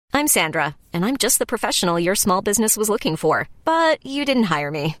I'm Sandra, and I'm just the professional your small business was looking for. But you didn't hire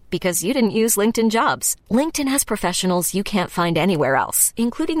me because you didn't use LinkedIn Jobs. LinkedIn has professionals you can't find anywhere else,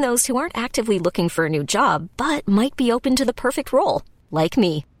 including those who aren't actively looking for a new job, but might be open to the perfect role, like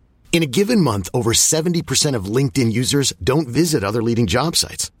me. In a given month, over 70% of LinkedIn users don't visit other leading job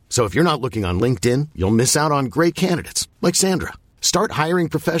sites. So if you're not looking on LinkedIn, you'll miss out on great candidates like Sandra. Start hiring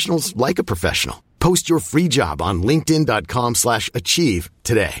professionals like a professional. Post your free job on linkedin.com/achieve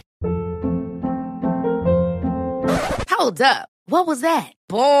today. Hold up. What was that?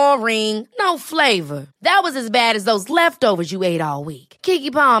 Boring. No flavor. That was as bad as those leftovers you ate all week.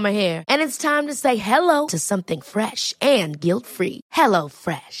 Keke Palmer here, and it's time to say hello to something fresh and guilt-free. Hello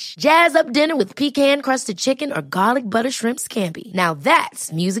Fresh. Jazz up dinner with pecan-crusted chicken or garlic butter shrimp scampi. Now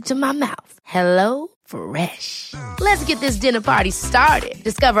that's music to my mouth. Hello Fresh. Let's get this dinner party started.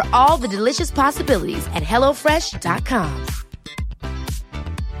 Discover all the delicious possibilities at HelloFresh.com.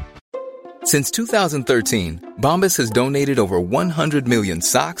 Since 2013, Bombas has donated over 100 million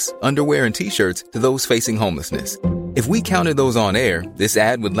socks, underwear, and T-shirts to those facing homelessness. If we counted those on air, this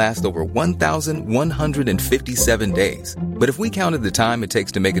ad would last over 1,157 days. But if we counted the time it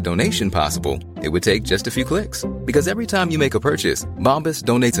takes to make a donation possible, it would take just a few clicks. Because every time you make a purchase, Bombas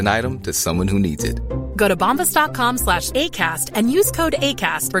donates an item to someone who needs it. Go to bombas.com/ACAST and use code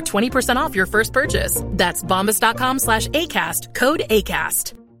ACAST for 20% off your first purchase. That's bombas.com/ACAST, code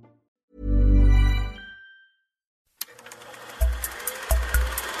ACAST.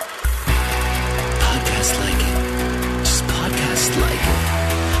 Podcast like it. Just podcast like it.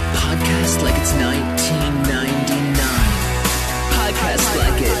 Podcast like it's 1999. Podcast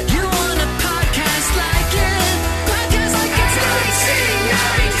like it. You want a podcast like it? Podcast like it's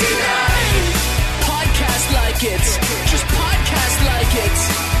 1999. Podcast like it. Just podcast like it.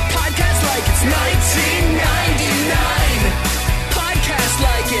 Podcast like it's 1999. Podcast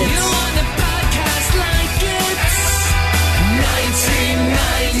like it. You want a podcast like it?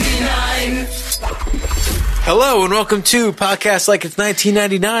 1999. Hello and welcome to Podcast Like It's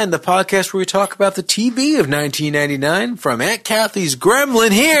 1999, the podcast where we talk about the TV of 1999 from Aunt Kathy's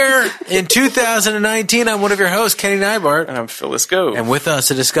Gremlin here in 2019. I'm one of your hosts, Kenny Neibart. And I'm Phyllis Go. And with us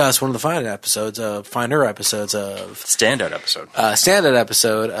to discuss one of the finer episodes of Standout episode.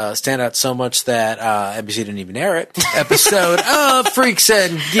 Standout so much that NBC didn't even air it. Episode of Freaks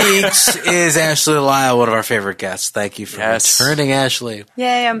and Geeks is Ashley Lyle, one of our favorite guests. Thank you for returning, Ashley.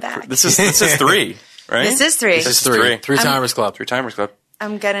 Yay, I'm back. This is three. Right? This is three. This is three. Three Timers Club.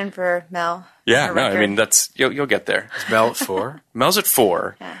 I'm gunning for Mel. Yeah, no, I mean that's you'll get there. Is Mel at 4? Mel's at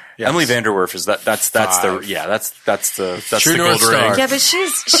 4. Yeah. Yes. Emily Vanderwerf is that's the gold ring. Yeah, but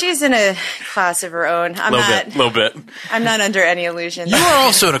she's in a class of her own. Little bit. I'm not under any illusion. You are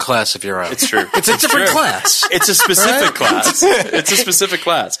also in a class of your own. It's true. It's a different class. It's a specific class. It's a specific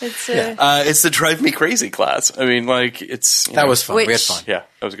class. It's the Drive Me Crazy class. I mean, like that was fun. We had fun. Yeah,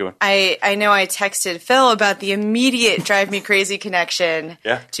 that was a good one. I know I texted Phil about the immediate Drive Me Crazy connection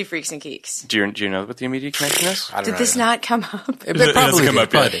to Freaks and Geeks. Do you know what the immediate connection is? Did this not come up? It probably come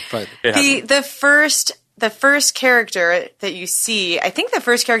up. The first character that you see, I think the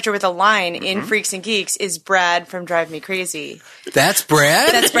first character with a line in Freaks and Geeks is Brad from Drive Me Crazy. That's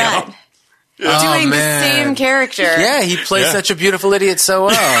Brad? That's Brad. Yeah. Doing the same character. Yeah, he plays such a beautiful idiot so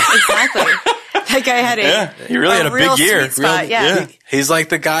well. Exactly. That guy had he really had a big year. Spot, He's like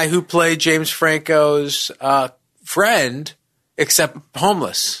the guy who played James Franco's friend, except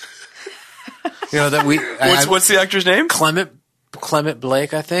homeless. You know that what's the actor's name? Clement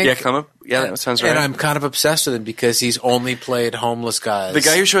Blake, I think. Yeah, Clement. Yeah, that sounds right. And I'm kind of obsessed with him because he's only played homeless guys. The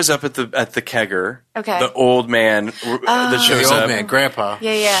guy who shows up at the kegger. Okay. The old man that shows up. The old man, Grandpa.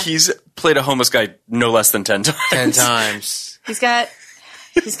 Yeah. He's played a homeless guy no less than 10 times. 10 times.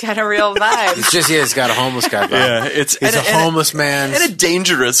 He's got a real vibe. He's got a homeless guy vibe. Yeah, he's a homeless man. And a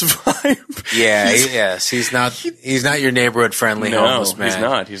dangerous vibe. Yeah, he's not your neighborhood friendly homeless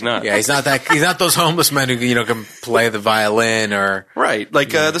man. He's not. Yeah, he's not those homeless men who can play the violin or right,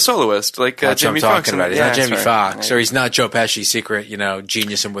 like the soloist, like that's Jamie what I'm Foxx. talking about. He's not Jamie Foxx, or he's not Joe Pesci's secret,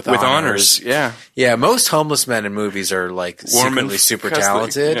 genius and with honors. Yeah. Yeah, most homeless men in movies are like secretly super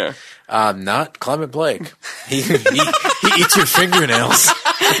talented. Yeah. Not Clement Blake. He eats your fingernails.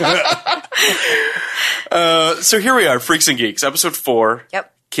 So here we are, Freaks and Geeks, episode 4.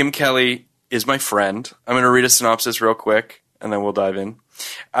 Yep. Kim Kelly is my friend. I'm going to read a synopsis real quick, and then we'll dive in.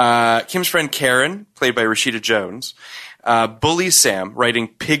 Kim's friend Karen, played by Rashida Jones, bullies Sam, writing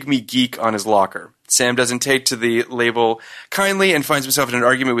 "Pygmy Geek" on his locker. Sam doesn't take to the label kindly and finds himself in an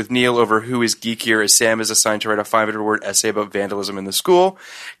argument with Neil over who is geekier, as Sam is assigned to write a 500-word essay about vandalism in the school.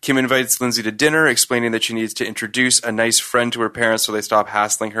 Kim invites Lindsay to dinner, explaining that she needs to introduce a nice friend to her parents so they stop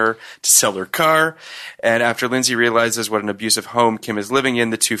hassling her to sell her car. And after Lindsay realizes what an abusive home Kim is living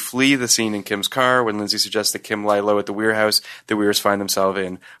in, the two flee the scene in Kim's car. When Lindsay suggests that Kim lie low at the Weir house, the Weirs find themselves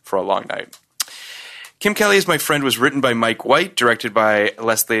in for a long night. Kim Kelly is My Friend was written by Mike White, directed by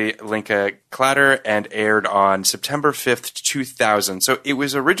Leslie Linka Clatter, and aired on September 5th, 2000. So it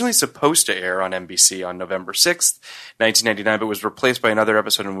was originally supposed to air on NBC on November 6th, 1999, but was replaced by another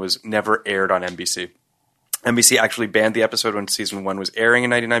episode and was never aired on NBC. NBC actually banned the episode when season 1 was airing in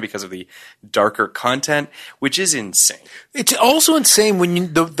 99 because of the darker content, which is insane. It's also insane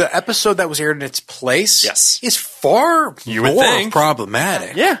when the episode that was aired in its place is far more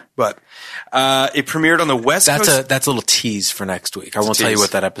problematic. Yeah. But it premiered on the West Coast. That's a little tease for next week. I won't tell you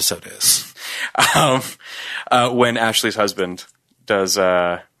what that episode is. When Ashley's husband does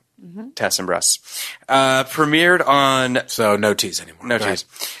tests and breasts. Premiered on... So no tease anymore. No tease.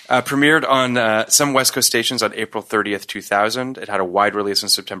 Premiered on some West Coast stations on April 30th, 2000. It had a wide release on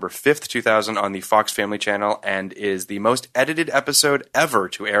September 5th, 2000 on the Fox Family Channel and is the most edited episode ever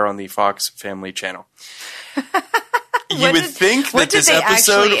to air on the Fox Family Channel. You would think that this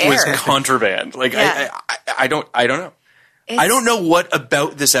episode was contraband. Like, yeah. I don't know. I don't know what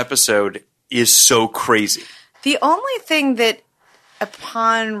about this episode is so crazy. The only thing that,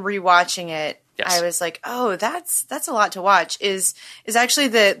 upon rewatching it, I was like, oh, that's a lot to watch, is actually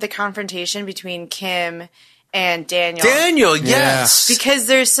the confrontation between Kim and Daniel. Daniel, yes. Because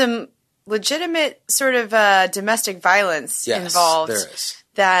there's some legitimate sort of domestic violence involved. There is.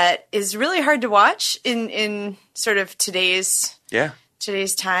 That is really hard to watch in sort of today's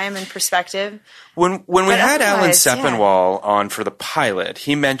time and perspective. When we had Alan Sepinwall on for the pilot,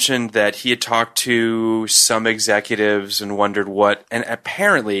 he mentioned that he had talked to some executives and wondered what, and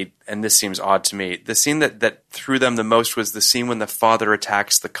apparently, and this seems odd to me, the scene that threw them the most was the scene when the father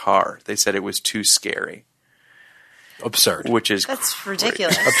attacks the car. They said it was too scary. Absurd. That's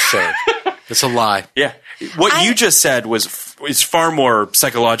ridiculous. Absurd. It's a lie. Yeah. What you just said is far more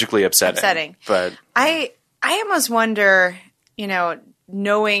psychologically upsetting. But I almost wonder,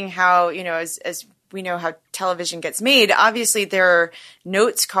 knowing how, as we know how television gets made, obviously there are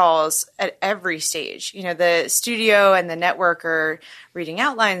notes calls at every stage. The studio and the network are reading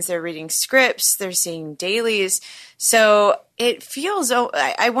outlines, they're reading scripts, they're seeing dailies. So it feels,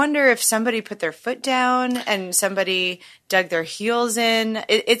 I wonder if somebody put their foot down and somebody dug their heels in.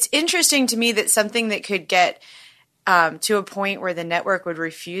 It's interesting to me that something that could get to a point where the network would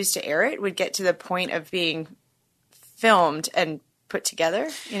refuse to air it would get to the point of being filmed and put together,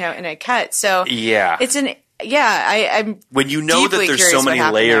 in a cut. So I'm when you know that there's so many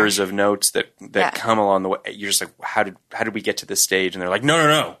layers of notes that come along the way, you're just like, how did we get to this stage? And they're like,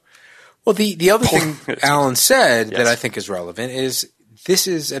 no. Well, the other thing Alan said that I think is relevant is this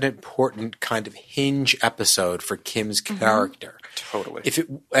is an important kind of hinge episode for Kim's character. Totally.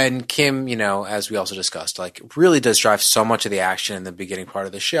 And Kim, as we also discussed, really does drive so much of the action in the beginning part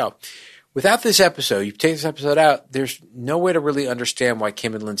of the show. Without this episode, you take this episode out, there's no way to really understand why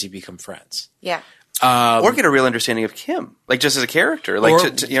Kim and Lindsay become friends. Yeah. Or get a real understanding of Kim, just as a character,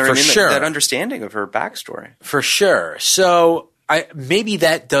 Sure. That understanding of her backstory. For sure. So maybe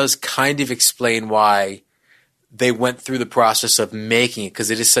that does kind of explain why they went through the process of making it,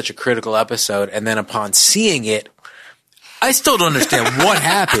 because it is such a critical episode. And then upon seeing it, I still don't understand what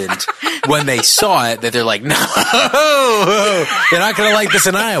happened when they saw it, that they're like, no, they're not going to like this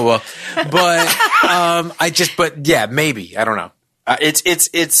in Iowa. But maybe. I don't know.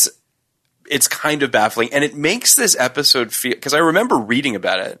 It's kind of baffling, and it makes this episode feel, because I remember reading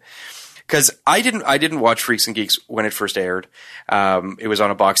about it, because I didn't watch Freaks and Geeks when it first aired. It was on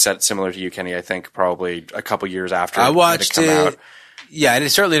a box set similar to you, Kenny, I think probably a couple years after I watched it had come out. Yeah, I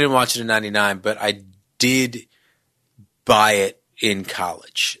certainly didn't watch it in 99, but I did buy it in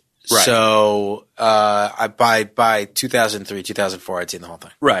college. Right. So by 2003, 2004, I'd seen the whole thing.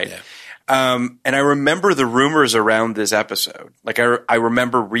 Right. Yeah. And I remember the rumors around this episode. I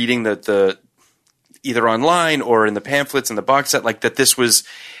remember reading the either online or in the pamphlets in the box set, that this was,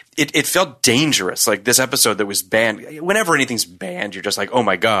 it felt dangerous. This episode that was banned. Whenever anything's banned, you're just like, oh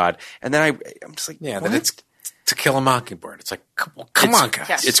my God. And then I'm just like, yeah, what? Then it's To Kill a Mockingbird. It's like, come on,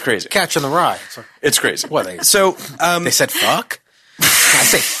 guys. It's crazy. Catching the Rye. It's crazy. What? They said fuck? I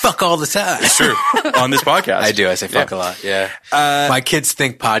say fuck all the time. It's true. On this podcast. I do. I say fuck a lot. Yeah. My kids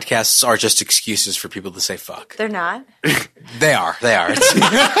think podcasts are just excuses for people to say fuck. They're not? They are.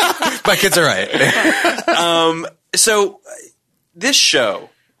 My kids are right. So this show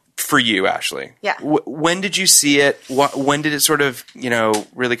for you, Ashley. Yeah. When did you see it? When did it sort of,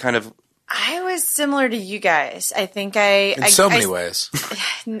 really kind of? I was similar to you guys. I think in so many ways.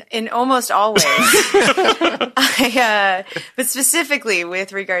 In almost all ways. But specifically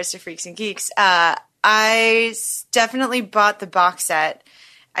with regards to Freaks and Geeks, I definitely bought the box set.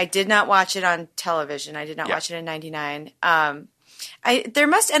 I did not watch it on television. I did not watch it in 99. And I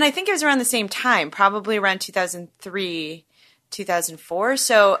think it was around the same time, probably around 2003, 2004.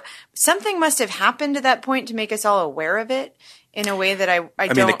 So something must have happened at that point to make us all aware of it in a way that I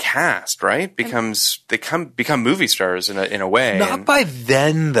don't. mean, the cast, right, become movie stars in a way. Not by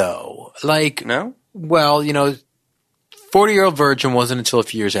then, though. Like, no? Well, 40-Year-Old Virgin wasn't until a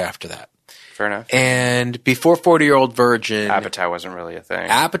few years after that. Fair enough. And before 40-Year-Old Virgin, Apatow wasn't really a thing.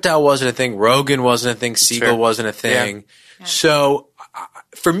 Apatow wasn't a thing. Rogan wasn't a thing. Siegel wasn't a thing. Yeah. So,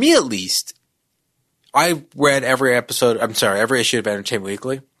 for me at least, I read every issue of Entertainment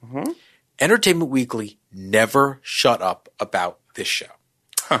Weekly. Mm-hmm. Entertainment Weekly never shut up about this show.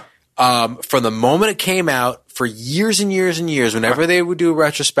 Huh. From the moment it came out, for years and years and years, whenever they would do a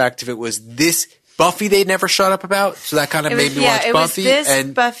retrospective, it was this Buffy they'd never shut up about. So that kind of made me watch Buffy. It was this,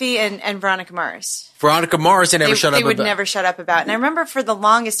 Buffy, and Veronica Mars. Veronica Mars they never shut up about. They would never shut up about. And I remember for the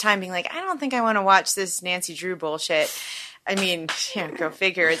longest time being like, I don't think I want to watch this Nancy Drew bullshit. I mean, go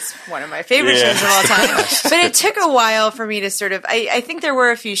figure. It's one of my favorite shows of all time. But it took a while for me to sort of. I think there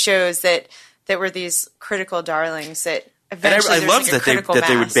were a few shows that were these critical darlings that eventually. And I love that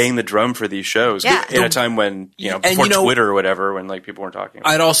they would bang the drum for these shows in a time when before Twitter or whatever, when people weren't talking.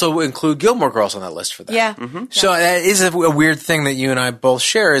 I'd also include Gilmore Girls on that list for that. Yeah. Mm-hmm. So that is a weird thing that you and I both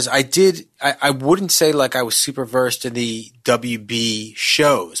share. Is I wouldn't say like I was super versed in the WB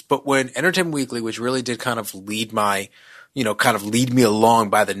shows, but when Entertainment Weekly, which really did kind of lead me along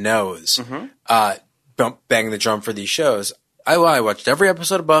by the nose, banging the drum for these shows. I watched every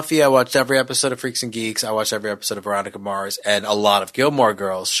episode of Buffy. I watched every episode of Freaks and Geeks. I watched every episode of Veronica Mars and a lot of Gilmore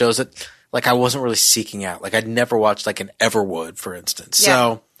Girls. Shows that like I wasn't really seeking out. Like I'd never watched like an Everwood, for instance.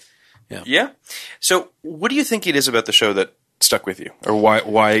 Yeah. So, yeah. So, what do you think it is about the show that stuck with you, or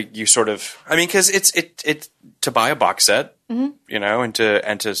why you sort of? I mean, because it's to buy a box set, and to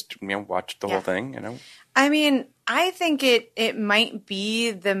watch the whole thing, I mean, I think it might be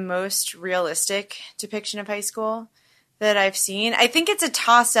the most realistic depiction of high school that I've seen. I think it's a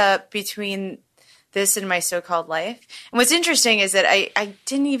toss-up between this and My So-Called Life. And what's interesting is that I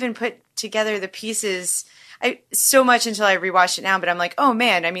didn't even put together the pieces so much until I rewatched it now, but I'm like, oh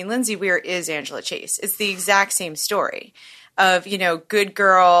man, I mean, Lindsay Weir is Angela Chase. It's the exact same story of, good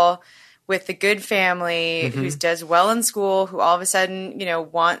girl with the good family who does well in school, who all of a sudden,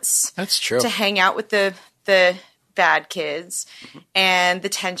 wants That's true. to hang out with the bad kids and the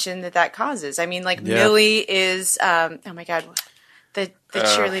tension that causes. I mean, Millie is, oh my God, the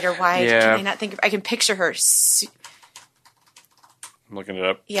cheerleader. Why can I not think of, I can picture her. I'm looking it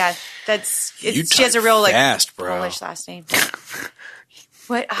up. Yeah, she has a real fast, bro. Polish last name.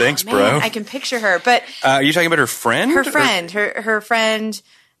 What? Thanks, man, bro. I can picture her, but are you talking about her friend? Her friend.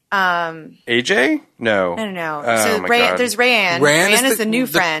 AJ? No. No. Oh, so there's Rayanne. Rayanne is the new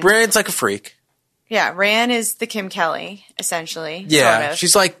friend. Rayanne's like a freak. Yeah, Rayanne is the Kim Kelly, essentially. Yeah, sort of.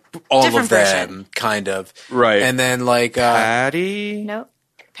 she's like all Different of them, version. kind of. Right. And then like Patty? Nope.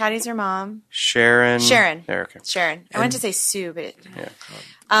 Patty's her mom. Sharon. There, okay. Sharon. I wanted to say Sue, but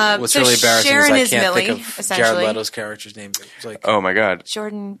what's really embarrassing Sharon is I can't Millie, think of Jared Leto's character's name. It's like oh my God,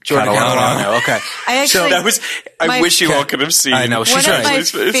 Jordan Catalano. Okay, I wish you all could have seen. I know. One of my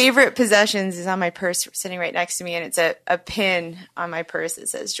favorite possessions is on my purse, sitting right next to me, and it's a pin on my purse that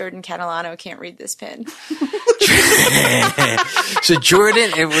says Jordan Catalano can't read this pin. So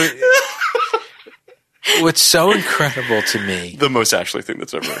Jordan, what's so incredible to me, the most Ashley thing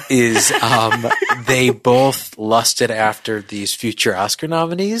that's ever is they both lusted after these future Oscar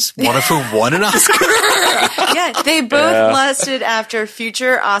nominees, one of whom won an Oscar. Yeah, they both lusted after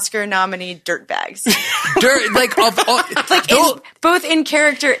future Oscar nominee dirtbags. Both in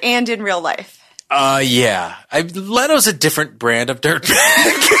character and in real life. Yeah. Leto's a different brand of dirtbag.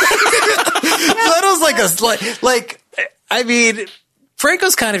 Leto's I mean,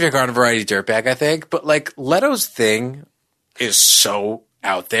 Franco's kind of your garden variety dirtbag, I think, but Leto's thing is so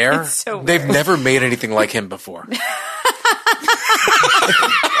out there. It's so weird. They've never made anything like him before.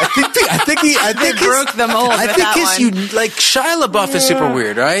 I think he broke the mold. I think Shia LaBeouf is super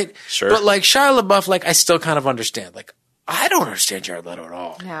weird, right? Sure. But Shia LaBeouf, I still kind of understand. I don't understand Jared Leto at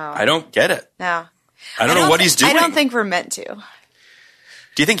all. No, I don't get it. No, I don't know what he's doing. I don't think we're meant to.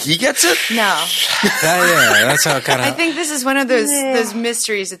 Do you think he gets it? No. Yeah, that's how kind of. I think this is one of those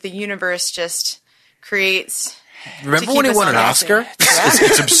mysteries that the universe just creates Remember keep when he us won on an guessing. Oscar?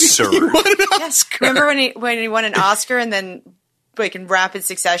 It's absurd. Yes. Remember when he won an Oscar and then like in rapid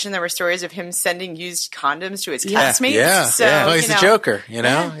succession there were stories of him sending used condoms to his castmates? Yeah. So, Oh, he's you a know, Joker, you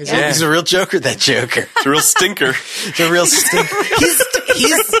know? He's a real Joker, that Joker. It's a real stinker. He's a real stinker.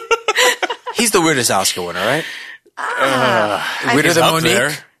 He's the weirdest Oscar winner, right? Weirder than Up Monique?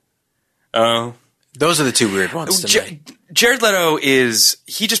 there. Oh. Those are the two weird ones to me. Jared Leto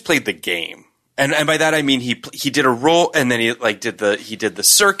he just played the game. And by that I mean he did a role and then he did the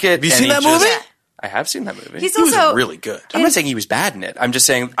circuit. Have you seen that movie? I have seen that movie. He's He was also really good. I'm not saying he was bad in it. I'm just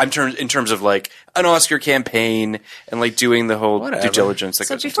saying in terms of like an Oscar campaign and like doing the whole Whatever. due diligence that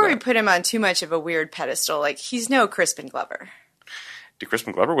so goes before we into that. put him on too much of a weird pedestal, like he's no Crispin Glover. Did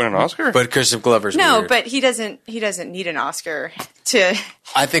Crispin Glover win an Oscar? But Christopher Glover's No, weird. but he doesn't need an Oscar to.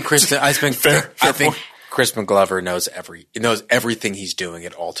 I think Crispin Glover knows everything he's doing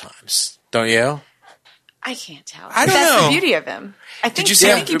at all times. Don't you? I can't tell. I don't That's know. the beauty of him. I think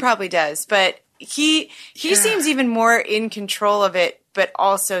he probably does, but he seems even more in control of it, but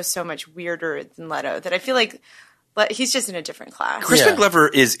also so much weirder than Leto that I feel like he's just in a different class. Crispin Glover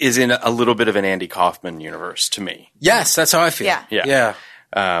is in a little bit of an Andy Kaufman universe to me. Yes, that's how I feel. Yeah. Yeah.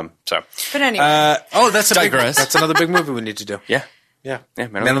 Yeah. So But anyway, That's Digress. another big movie we need to do. yeah. Yeah.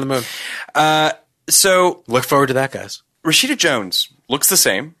 Man Man on the Moon. So Look forward to that, guys. Rashida Jones looks the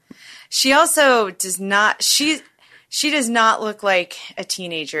same. she also does not. She does not look like a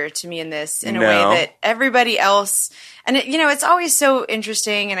teenager to me in this in a way that everybody else. And it's always so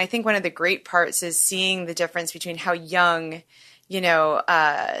interesting. And I think one of the great parts is seeing the difference between how young,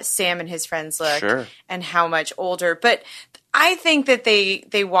 Sam and his friends look and how much older. But I think that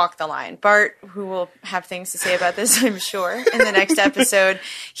they walk the line. Bart, who will have things to say about this, I'm sure, in the next episode,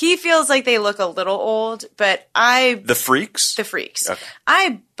 he feels like they look a little old, but The Freaks? The Freaks. Okay.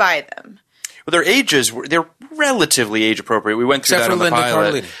 I buy them. Well, their ages, they're relatively age appropriate. We went through Except that on for the Linda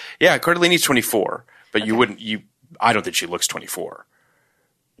pilot. Cardellini. Yeah, Cardellini's 24, but I don't think she looks 24.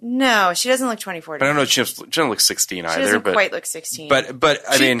 No, she doesn't look 24. But I don't know, she doesn't look 16 either. She doesn't but, quite look 16. But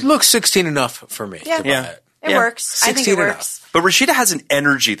I She mean, looks 16 enough for me. Yeah. to buy Yeah. it. It works. I think 16 it enough. works. but Rashida has an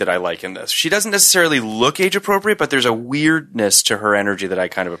energy that I like in this. She doesn't necessarily look age appropriate, but there's a weirdness to her energy that I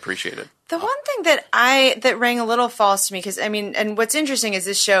kind of appreciated. The one thing that rang a little false to me, because and what's interesting is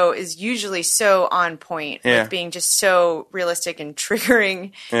this show is usually so on point Yeah. with being just so realistic and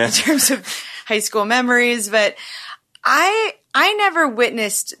triggering in terms of high school memories, but I never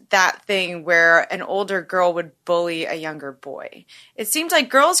witnessed that thing where an older girl would bully a younger boy. It seemed like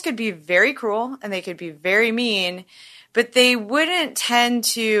girls could be very cruel and they could be very mean, but they wouldn't tend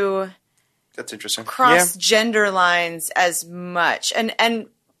to That's interesting. cross gender lines as much, and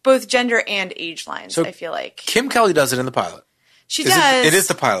both gender and age lines. So I feel like Kim Kelly does it in the pilot. she Is does. It is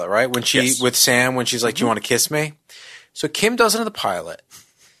the pilot, right? When she Yes. with Sam, when she's like, "Do you want to kiss me?" So Kim does it in the pilot.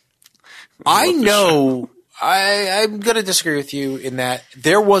 I know. I'm going to disagree with you in that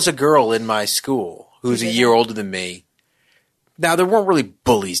there was a girl in my school who's a year older than me. Now there weren't really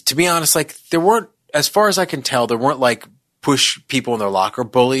bullies, to be honest. Like there weren't, as far as I can tell, there weren't like push people in their locker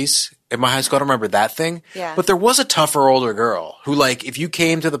bullies in my high school. I don't remember that thing. Yeah. But there was a tougher older girl who, like, if you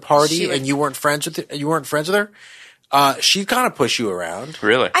came to the party She would- and you weren't friends with her, she'd kind of push you around.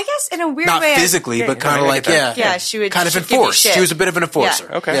 Really? I guess in a weird Not way, physically, but kind I of get like, that. yeah. Yeah, she would kind of she'd give you enforce. shit. She was a bit of an enforcer.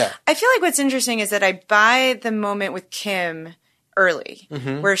 Yeah. Okay. Yeah. I feel like what's interesting is that I buy the moment with Kim early,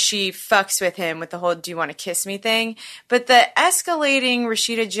 where she fucks with him with the whole "Do you want to kiss me?" thing, but the escalating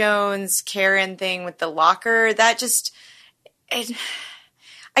Rashida Jones Karen thing with the locker, that just.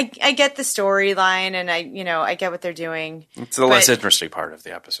 I get the storyline and I get what they're doing. It's the less but- interesting part of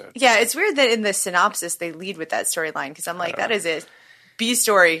the episode. Yeah, it's weird that in the synopsis they lead with that storyline because I'm like, that is a B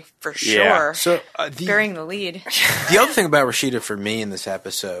story for sure. Yeah. So Bearing the lead. the other thing about Rashida for me in this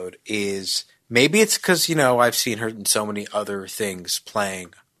episode is maybe it's because, I've seen her in so many other things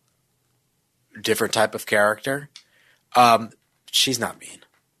playing a different type of character. She's not mean.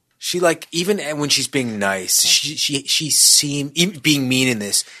 She even when she's being nice, she seemed, even being mean in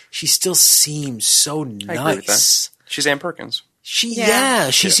this, she still seems so I agree with nice. that. She's Ann Perkins. She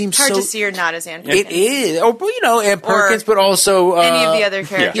Yeah. seems Hard so. to see her not as Ann Perkins. It is, Ann Perkins, but also Any of the other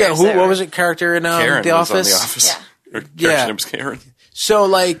characters. Yeah, that what were- was it? Character in Karen The was on Office. The Office. Yeah. Her Yeah. character's name was Karen.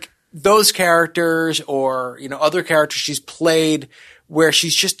 So those characters, or other characters she's played, where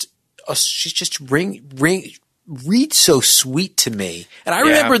she's just reads so sweet to me, and I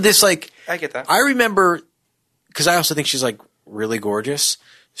remember this I get that. I remember because I also think she's really gorgeous.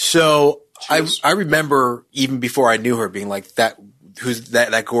 So I remember even before I knew her being like that. Who's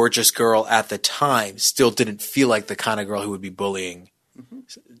that gorgeous girl at the time still didn't feel like the kind of girl who would be bullying,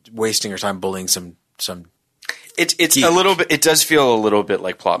 wasting her time bullying some It's a little bit. It does feel a little bit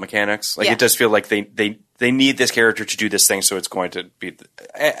like plot mechanics. Like Yeah. it does feel like they need this character to do this thing, so it's going to be.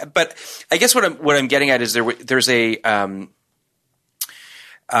 But I guess what I'm getting at is there's a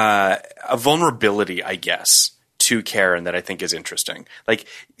vulnerability, I guess, to Karen that I think is interesting. Like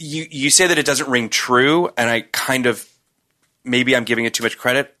you say that it doesn't ring true, and I kind of maybe I'm giving it too much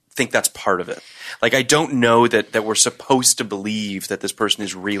credit. Think that's part of it. Like I don't know that we're supposed to believe that this person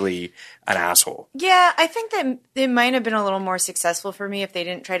is really an asshole. Yeah, I think that it might have been a little more successful for me if they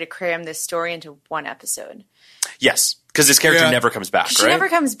didn't try to cram this story into one episode. Yes, because this character never comes back, She right? never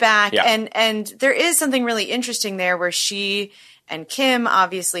comes back, Yeah. and there is something really interesting there where she and Kim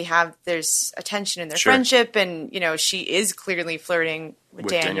obviously there's a tension in their Sure. friendship, and she is clearly flirting with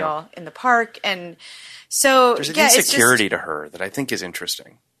With Daniel Daniel. in the park, and so There's an it's insecurity just, to her that I think is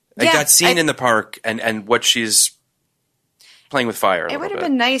interesting. Like Yeah, that scene in the park and what she's playing with fire. It would have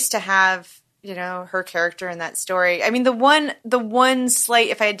been nice to have her character in that story. I mean, the one slight,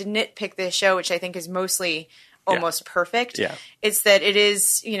 if I had to nitpick this show, which I think is mostly almost perfect, it's that it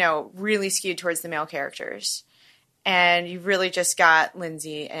is really skewed towards the male characters, and you really just got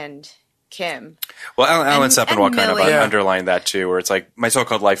Lindsay and Kim. Well, Alan Sepinwall and kind of Millie. underlined that too, where it's like My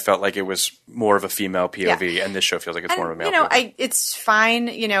So-Called Life felt like it was more of a female POV, and this show feels like it's more of a male POV. It's fine.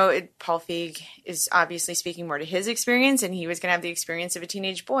 Paul Feig is obviously speaking more to his experience, and he was going to have the experience of a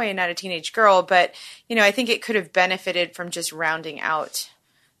teenage boy and not a teenage girl. But I think it could have benefited from just rounding out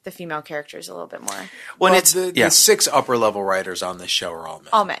the female characters a little bit more. Well, it's the 6 upper level writers on this show are all men.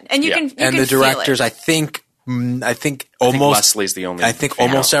 All men, and you can and the feel directors, it. I think almost Leslie's the only. I think female.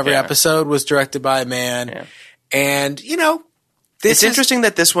 almost every Yeah. episode was directed by a man, Yeah. and It's interesting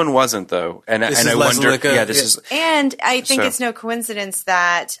that this one wasn't though, and I wonder. This is. And I think So- it's no coincidence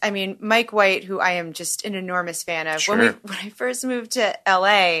that Mike White, who I am just an enormous fan of. Sure. When I first moved to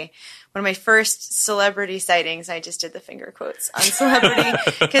LA, one of my first celebrity sightings, I just did the finger quotes on celebrity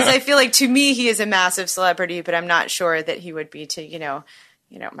because I feel like to me he is a massive celebrity, but I'm not sure that he would be to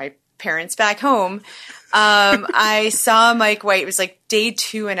my parents back home. I saw Mike White. It was like day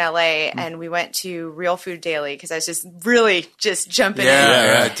 2 in LA, and we went to Real Food Daily because I was just really just jumping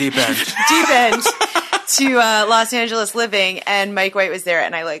in. deep end. Deep end to Los Angeles living, and Mike White was there,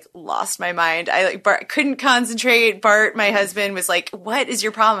 and I lost my mind. I Bart couldn't concentrate. Bart, my husband, was like, "What is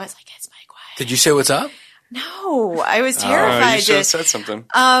your problem?" I was like, "It's Mike White." Did you say what's up? No, I was terrified. You should have said something.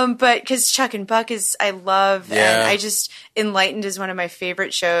 But because Chuck and Buck I love, Yeah. and I just Enlightened is one of my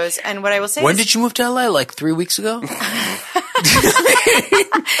favorite shows. And what I will say, When did you move to LA? Like 3 weeks ago?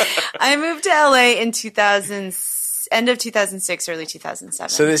 I moved to LA in end of 2006, early 2007.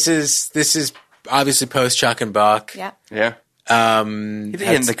 So this is obviously post Chuck and Buck. yeah. Yeah. And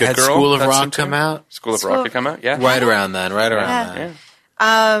The Good had Girl, School of that's Rock it, too? come out School of Rock had come out. Yeah. right around then. Yeah.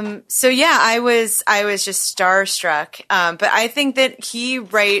 So yeah, I was just starstruck. But I think that he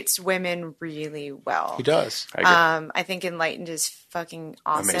writes women really well. He does. I agree. I think Enlightened is fucking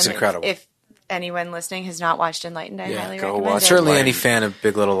awesome. Amazing. It's incredible. If anyone listening has not watched Enlightened, I highly go recommend watch it. Certainly any fan of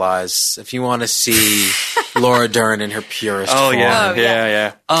Big Little Lies. If you want to see Laura Dern in her purest form.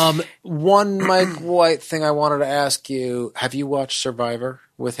 yeah. One Mike White thing I wanted to ask you. Have you watched Survivor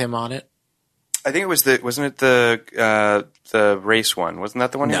with him on it? I think it was wasn't it the race one? Wasn't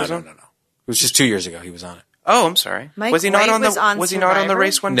that the one he was on? No. It was just 2 years ago he was on it. Oh, I'm sorry. Mike was he not White on the was on Was he not on the Survivor?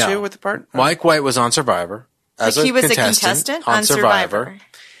 race one No. too with the part? Mike White was on Survivor as He was contestant a contestant on Survivor.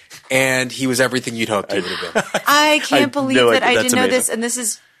 and he was everything you'd hoped he would have been. I can't believe no that idea. I That's didn't know amazing. this, and this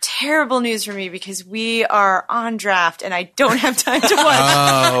is terrible news for me because we are on draft, and I don't have time to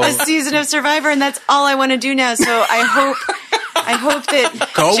watch a season of Survivor, and that's all I want to do now. So I hope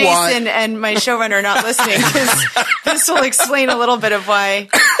that Go Jason and my showrunner are not listening because this will explain a little bit of why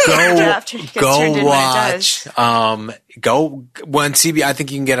draft gets turned Go in when it watch. does. Go when I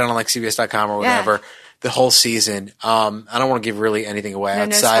think you can get it on like CBS.com or whatever. Yeah. The whole season. I don't want to give really anything away No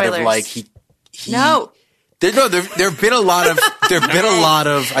outside of spoilers. like he. No. There've been a lot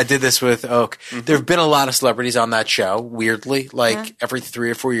of. I did this with Oak. There've been a lot of celebrities on that show. Weirdly, like every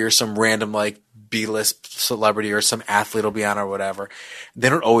 3 or 4 years, some random like B-list celebrity or some athlete will be on or whatever. They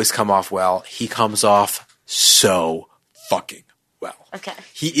don't always come off well. He comes off so fucking well. Okay.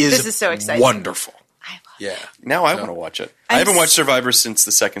 He is. This is so exciting. Wonderful. I love Yeah. Now I want to watch it. I haven't watched Survivor since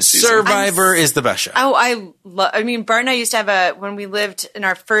the second season. Survivor is the best show. Oh, I mean, Bart and I used to have when we lived in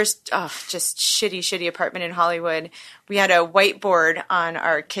our first, just shitty apartment in Hollywood, we had a whiteboard on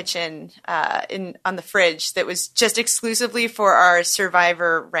our kitchen, on the fridge that was just exclusively for our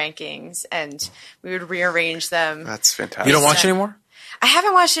Survivor rankings, and we would rearrange them. That's fantastic. You don't watch anymore? I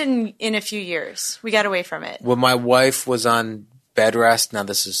haven't watched it in a few years. We got away from it. When my wife was on bed rest, now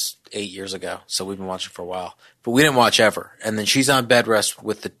this is 8 years ago, so we've been watching for a while. but we didn't watch ever. And then she's on bed rest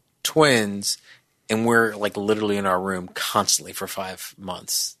with the twins, and we're like literally in our room constantly for 5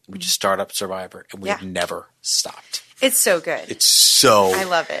 months. We just start up Survivor, and we've never stopped. It's so good. It's so I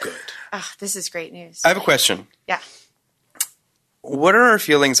love it. good. Oh, this is great news. I have a question. Yeah. What are our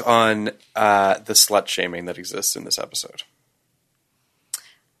feelings on the slut shaming that exists in this episode?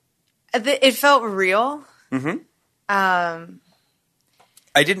 It felt real. I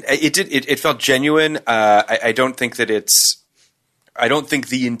didn't. It felt genuine. I don't think that it's. I don't think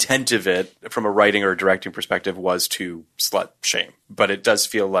the intent of it, from a writing or directing perspective, was to slut shame. But it does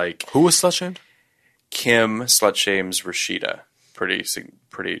feel like Who was slut shamed? Kim slut shames Rashida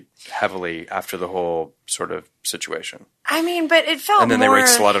pretty heavily after the whole sort of situation. I mean, but it felt And then more, they write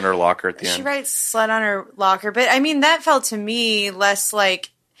slut on her locker at the end. She writes slut on her locker. But I mean, that felt to me less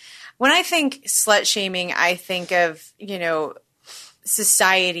like, when I think slut shaming, I think of,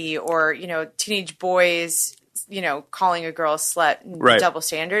 society or, teenage boys, calling a girl a slut, Right. double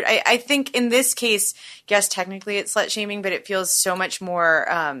standard. I think in this case, yes, technically it's slut shaming, but it feels so much more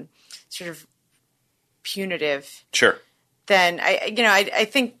sort of punitive. Sure. Then I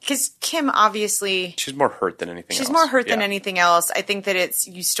think, because Kim obviously She's more hurt than anything else. she's more hurt than Yeah. anything else. I think that it's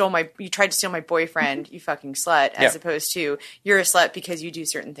you tried to steal my boyfriend, you fucking slut, as Yeah. opposed to you're a slut because you do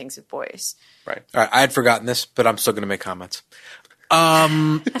certain things with boys. Right. All right, I had forgotten this, but I'm still going to make comments.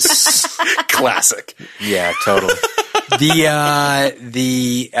 Classic. Yeah, totally.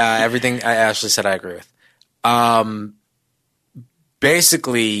 the everything Ashley said, I agree with.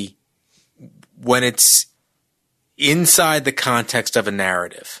 Basically, when it's inside the context of a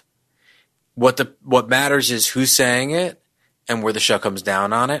narrative, what matters is who's saying it and where the show comes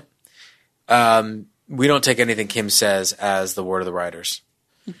down on it. We don't take anything Kim says as the word of the writers.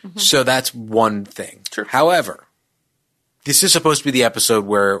 So that's one thing. Sure. However, this is supposed to be the episode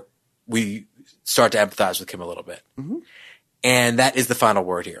where we start to empathize with Kim a little bit. And that is the final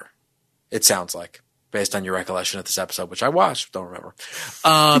word here, it sounds like, based on your recollection of this episode, which I watched, don't remember.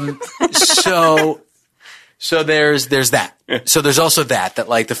 So there's that. So there's also that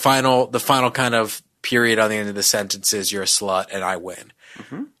like the final kind of period on the end of the sentence is you're a slut and I win.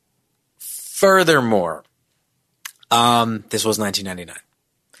 Furthermore, this was 1999.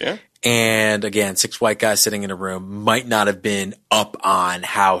 Yeah. And again, 6 white guys sitting in a room might not have been up on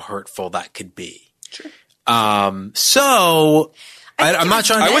how hurtful that could be. Sure. So I'm not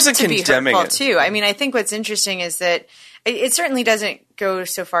trying I wasn't to be condemning hurtful it. too. I mean, I think what's interesting is that it certainly doesn't go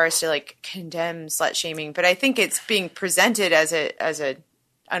so far as to like condemn slut shaming, but I think it's being presented as a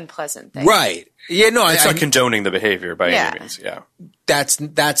unpleasant thing. Right. Yeah, no, It's not condoning the behavior by any means. Yeah.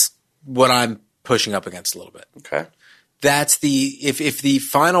 that's what I'm pushing up against a little bit. Okay. That's if the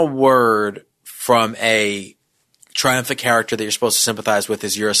final word from a triumphant character that you're supposed to sympathize with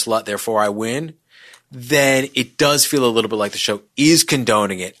is you're a slut, therefore I win, then it does feel a little bit like the show is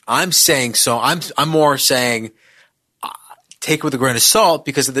condoning it. I'm saying so. I'm more saying take it with a grain of salt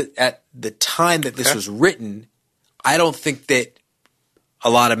because at the time that this was written, I don't think that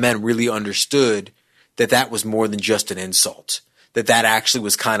a lot of men really understood that was more than just an insult. That actually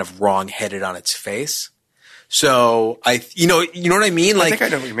was kind of wrong-headed on its face. So you know what I mean? Like, I think I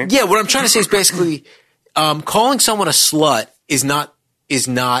know what you mean. Yeah, what I'm trying to say is basically, calling someone a slut is not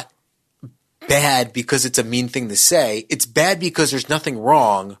bad because it's a mean thing to say. It's bad because there's nothing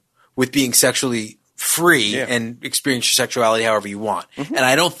wrong with being sexually free and experience your sexuality however you want. And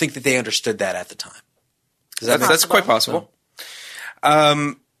I don't think that they understood that at the time. That's quite possible.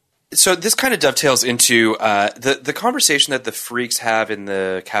 So this kind of dovetails into the conversation that the freaks have in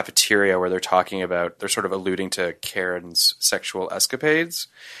the cafeteria where they're sort of alluding to Karen's sexual escapades.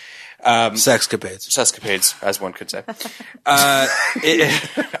 Sexcapades, as one could say.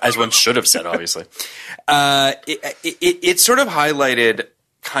 As one should have said, obviously. It sort of highlighted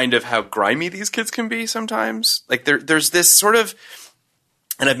kind of how grimy these kids can be sometimes. Like there's this sort of,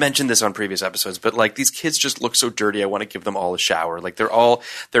 and I've mentioned this on previous episodes, but like these kids just look so dirty. I want to give them all a shower. Like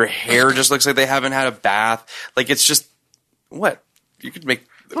their hair just looks like they haven't had a bath. Like it's just, what? You could make,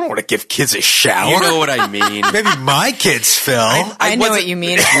 I don't want to give kids a shower. you know what I mean. Maybe my kids, Phil. I know what you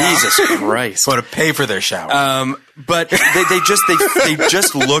mean. Jesus Christ. Want to pay for their shower. But they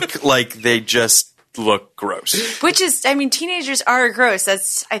just look like they just look gross. Which is, I mean, teenagers are gross.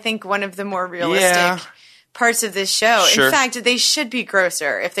 That's, I think, one of the more realistic parts of this show. Sure. In fact, they should be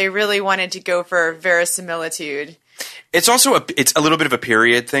grosser if they really wanted to go for verisimilitude. It's also it's a little bit of a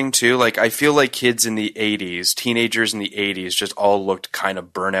period thing too. Like I feel like kids in the 80s, teenagers in the 80s just all looked kind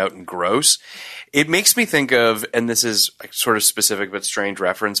of burnout and gross. It makes me think of, and this is sort of specific but strange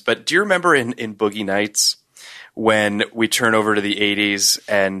reference, but do you remember in Boogie Nights when we turn over to the 80s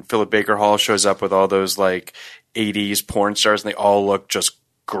and Philip Baker Hall shows up with all those like 80s porn stars and they all look just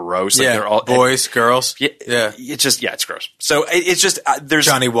gross. Like they're all boys, girls. Yeah. It's gross. So it's just, there's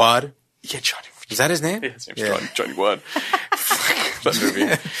Johnny Wad. Yeah, Johnny. Is that his name? Yeah, his name's Johnny Wad. That movie.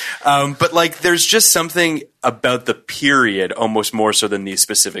 But like, there's just something about the period almost more so than these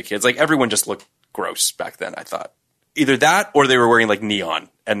specific kids. Like everyone just looked gross back then, I thought. Either that or they were wearing like neon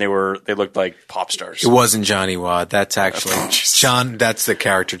and they looked like pop stars. It wasn't Johnny Wad. That's actually John. That's the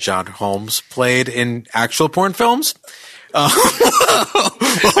character John Holmes played in actual porn films. I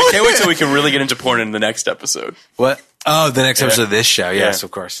can't wait till we can really get into porn in the next episode. What? Oh, the next episode of this show. Yes,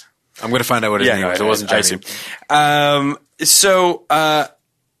 of course. I'm going to find out what his name was. It wasn't Johnny.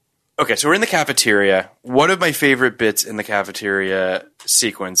 Okay, so we're in the cafeteria. One of my favorite bits in the cafeteria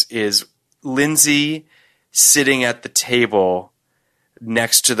sequence is Lindsay sitting at the table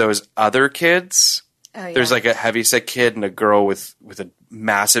next to those other kids. Oh, yeah. There's like a heavyset kid and a girl with a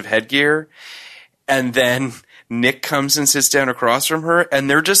massive headgear. And then Nick comes and sits down across from her, and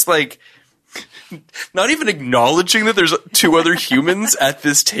they're just like not even acknowledging that there's two other humans at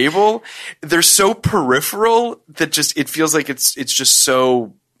this table. They're so peripheral that just it feels like it's just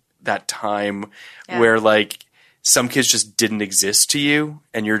so that time where like some kids just didn't exist to you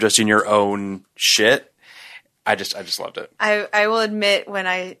and you're just in your own shit. I just loved it. I will admit, when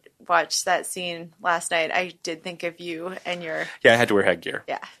I watched that scene last night, I did think of you and your... Yeah, I had to wear headgear.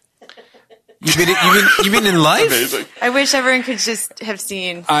 Yeah. You've been in life? Amazing. I wish everyone could just have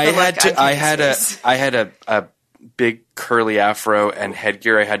seen. I had a big curly afro and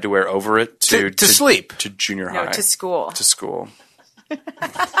headgear I had to wear over it to sleep. To junior high. No, to school. To school.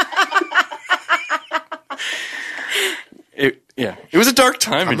 It was a dark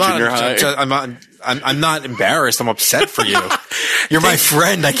time in junior high. I'm not embarrassed. I'm upset for you. You're my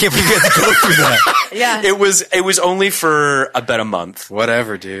friend. I can't believe you had to go through that. Yeah. It was only for about a month.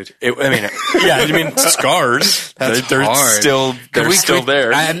 Whatever, dude. Scars. They're hard. They're still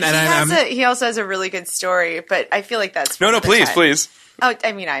there. He also has a really good story, but I feel like that's No, please. Oh,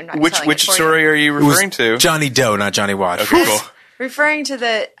 I mean, I'm not. Which story are you referring to? Johnny Doe, not Johnny Wad. Okay, cool. Referring to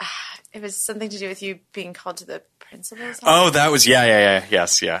it was something to do with you being called to the principal's office. Oh, that was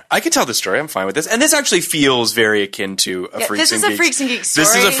yes. I can tell this story. I'm fine with this, and this actually feels very akin to a Freaks and Geeks. This is a Freaks and Geeks story.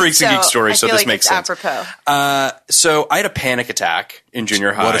 This is a Freaks and Geeks story, so this makes sense. Apropos. So I had a panic attack in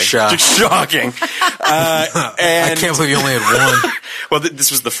junior high. What a shock! Shocking. And I can't believe you only had one. Well,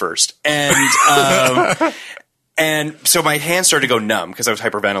 this was the first, and and so my hands started to go numb because I was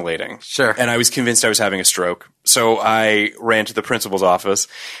hyperventilating. Sure. And I was convinced I was having a stroke, so I ran to the principal's office.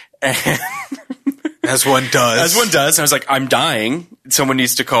 And As one does. And I was like, I'm dying. Someone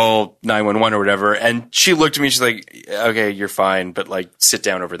needs to call 911 or whatever. And she looked at me. She's like, okay, you're fine, but like sit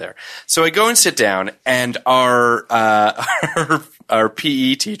down over there. So I go and sit down, and our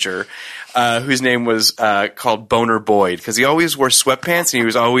PE teacher, whose name was called Boner Boyd, because he always wore sweatpants and he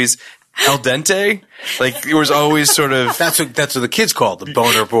was always al dente. Like he was always sort of. That's what the kids called the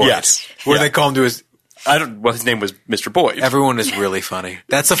Boner Boyd. Yes. Where they call him to his. Well, his name was Mr. Boyd. Everyone is really funny.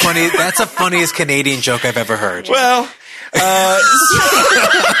 That's the funniest Canadian joke I've ever heard. Well,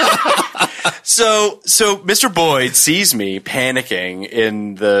 so Mr. Boyd sees me panicking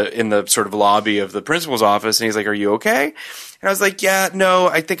in the sort of lobby of the principal's office, and he's like, "Are you okay?" And I was like, "Yeah, no,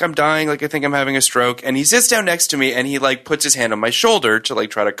 I think I'm dying. Like, I think I'm having a stroke." And he sits down next to me, and he like puts his hand on my shoulder to like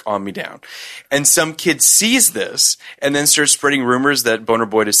try to calm me down. And some kid sees this, and then starts spreading rumors that Boner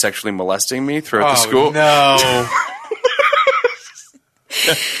Boyd is sexually molesting me throughout the school. No.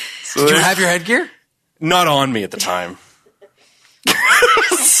 So did you have your headgear? Not on me at the time.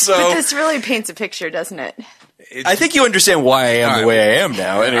 But this really paints a picture, doesn't it? I think you understand why I am the way I am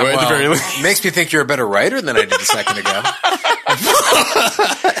now. Anyway, at the very least. Makes me think you're a better writer than I did a second ago.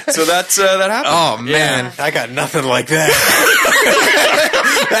 So that happened. Oh man, I got nothing like that.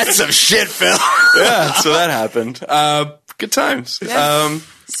 That's some shit, Phil. Yeah, so that happened. Good times. Yeah.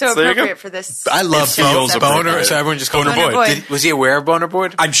 So there you appropriate go. for this. I love feels Boner. So everyone just called him Boner Boyd. Was he aware of Boner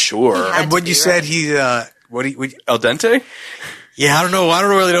Boyd? I'm sure. And when you said he, al dente. Yeah, I don't know. I don't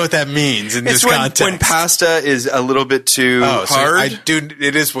really know what that means in this context. When pasta is a little bit too hard.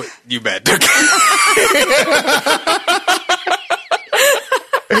 It is what you meant.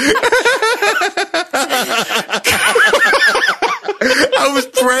 I was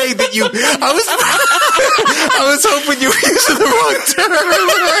praying that you. I was hoping you were using the wrong term.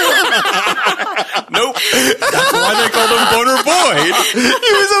 Nope. That's why they called him Boner Boyd.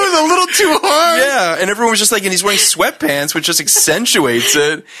 It was a little too hard. Yeah, and everyone was just like, and he's wearing sweatpants, which just accentuates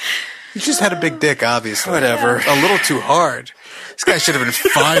it. You just had a big dick, obviously. Whatever. A little too hard. This guy should have been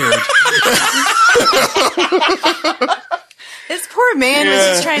fired. This poor man was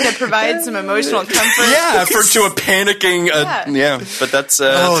just trying to provide some emotional comfort. Yeah, to a panicking. But that's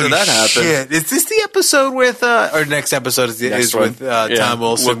so that happened. Shit. Is this the episode with or next episode is with Tom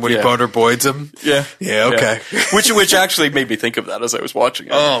Wilson when he boner boids him? Yeah. Yeah. Okay. Yeah. Which actually made me think of that as I was watching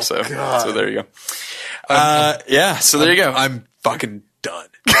it. Oh, so God. So there you go. So there you go. I'm fucking done.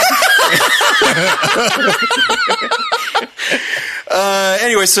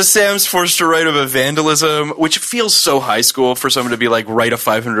 Anyway, so Sam's forced to write about vandalism, which feels so high school for someone to be like, write a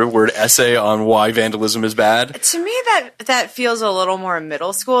 500-word essay on why vandalism is bad. To me, that feels a little more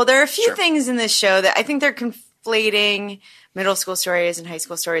middle school. There are a few things in this show that I think they're conflating middle school stories and high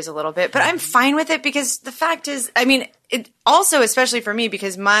school stories a little bit, but I'm fine with it because the fact is, I mean, it also, especially for me,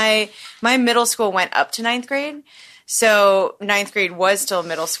 because my middle school went up to 9th grade. So 9th grade was still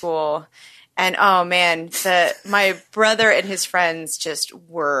middle school. And oh man, my brother and his friends just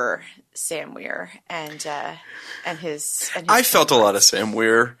were Sam Weir and his I felt a lot of Sam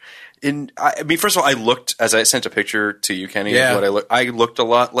Weir. I mean, first of all, I looked, as I sent a picture to you, Kenny, of what I looked a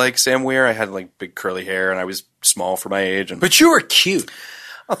lot like Sam Weir. I had like big curly hair and I was small for my age. But you were cute.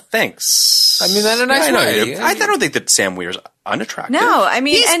 Oh, thanks. I mean that in a nice way. I don't think that Sam Weir's unattractive. No, I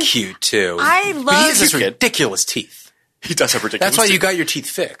mean, he's cute too. I love. But he has this ridiculous teeth. He does have ridiculous. That's why teeth. you got your teeth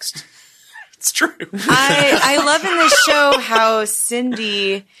fixed. It's true. I love in this show how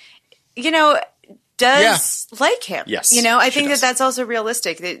Cindy, does like him. Yes. I think that's also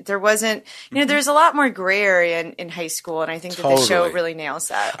realistic. There wasn't, there's a lot more gray area in high school, and I think that the show really nails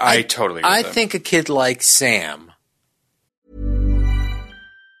that. I totally agree with that. think a kid like Sam.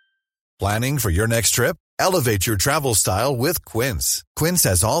 Planning for your next trip? Elevate your travel style with Quince. Quince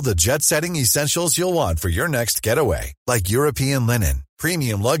has all the jet-setting essentials you'll want for your next getaway, like European linen,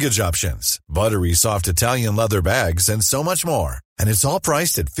 premium luggage options, buttery soft Italian leather bags, and so much more. And it's all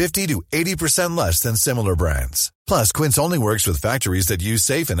priced at 50 to 80% less than similar brands. Plus, Quince only works with factories that use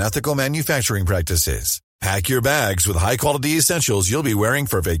safe and ethical manufacturing practices. Pack your bags with high-quality essentials you'll be wearing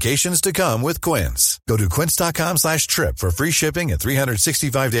for vacations to come with Quince. Go to quince.com/trip for free shipping and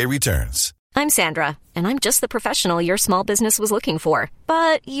 365-day returns. I'm Sandra, and I'm just the professional your small business was looking for.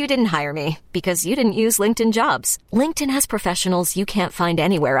 But you didn't hire me because you didn't use LinkedIn Jobs. LinkedIn has professionals you can't find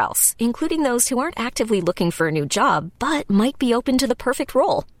anywhere else, including those who aren't actively looking for a new job, but might be open to the perfect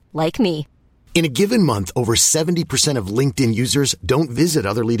role, like me. In a given month, over 70% of LinkedIn users don't visit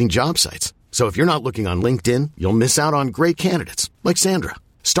other leading job sites. So if you're not looking on LinkedIn, you'll miss out on great candidates like Sandra.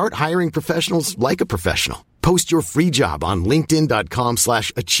 Start hiring professionals like a professional. Post your free job on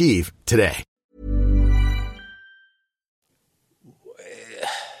linkedin.com/achieve today.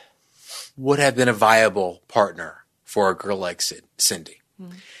 Would have been a viable partner for a girl like Cindy.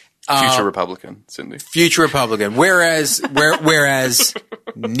 Future Republican, Cindy. Future Republican. Whereas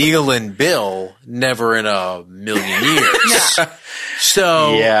Neil and Bill, never in a million years.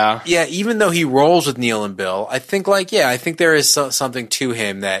 So, yeah, even though he rolls with Neil and Bill, I think there is something to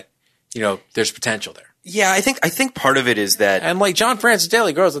him that, there's potential there. Yeah, I think part of it is that, and like John Francis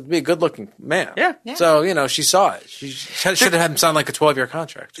Daly grows up to be a good-looking man. Yeah. So she saw it. She should have had him sign like a 12-year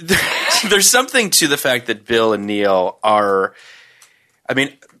contract. There's something to the fact that Bill and Neil are. I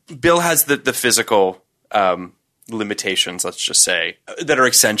mean, Bill has the physical limitations, let's just say, that are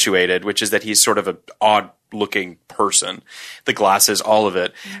accentuated, which is that he's sort of an odd-looking person. The glasses, all of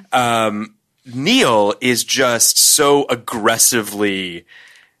it. Neil is just so aggressively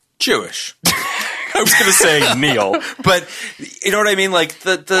Jewish. I was going to say Neil, but you know what I mean? Like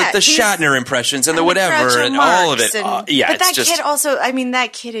the Shatner impressions and the whatever and all of it. But that kid also,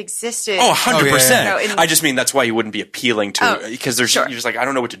 that kid existed. Oh, 100%. I just mean that's why he wouldn't be appealing to because you're just like, I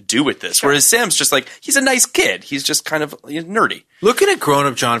don't know what to do with this. Whereas Sam's just like, he's a nice kid. He's just kind of nerdy. Looking at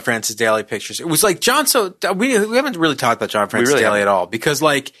grown-up John Francis Daly pictures, it was like we haven't really talked about John Francis Daly at all because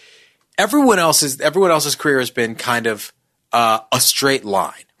like everyone else's career has been kind of a straight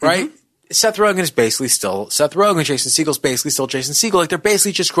line, right? Mm-hmm. Seth Rogen is basically still Seth Rogen. Jason Segel's basically still Jason Segel. Like they're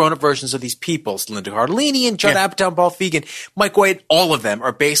basically just grown-up versions of these people. Linda Cardellini and Judd Apatow, Paul Feig, Mike White. All of them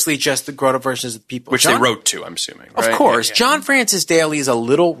are basically just the grown-up versions of the people. Which they wrote to, I'm assuming. Right? Of course. Yeah. John Francis Daly is a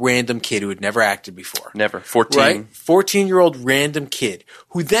little random kid who had never acted before. Never. 14. Right? 14-year-old random kid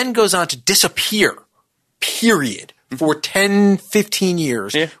who then goes on to disappear. Period. For 10, 15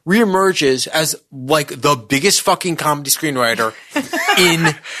 years, reemerges as like the biggest fucking comedy screenwriter in.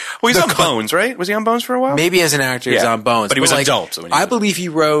 Well, he's on Bones, right? Was he on Bones for a while? Maybe as an actor, he was on Bones, but he was adult. So I believe he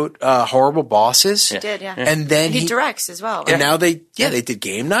wrote Horrible Bosses. He did, yeah. And then he directs as well. And now they did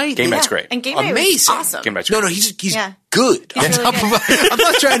Game Night. Game Night's great. And Game Night was awesome. Game Night's great. No, he's good. He's really good. I'm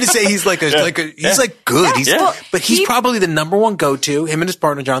not trying to say he's like he's like good. He's but he's probably the number one go-to. Him and his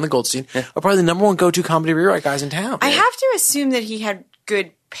partner Jonathan Goldstein are probably the number one go-to comedy rewrite guys in town. I have to assume that he had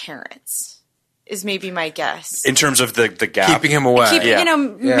good parents. Is maybe my guess. In terms of the gap. Keeping him away.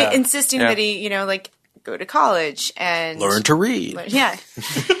 Insisting that he, go to college and learn to read. Yeah.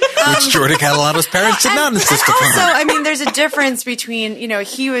 Which Jordan Catalano's parents did not insist upon. Also, I mean, there's a difference between,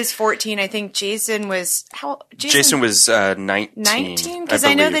 he was 14. I think Jason was, Jason was 19. 19? Because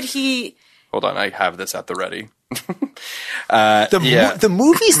I know that he... Hold on, I have this at the ready. The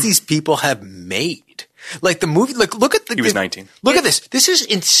movies these people have made. Like the movie, look at he was 19. Look at this. This is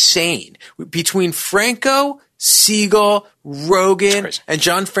insane. Between Franco, Siegel, Rogan, and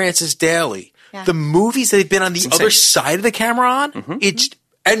John Francis Daly, the movies they've been on the other side of the camera on,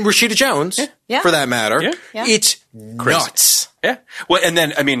 and Rashida Jones, for that matter, it's nuts. Yeah. Well, and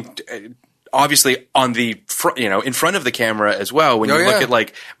then, I mean, obviously on the in front of the camera as well. When you look at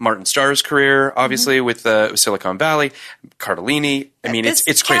like Martin Starr's career, obviously with Silicon Valley, Cardellini. I mean, it's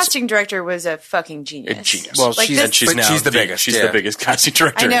crazy. Casting director was a fucking genius. A genius. Well, she's the biggest. She's the biggest casting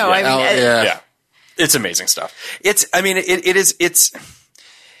director. I know. Yeah. It's amazing stuff. It's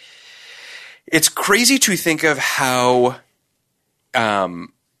crazy to think of how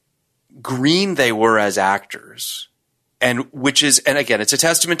green they were as actors. And again, it's a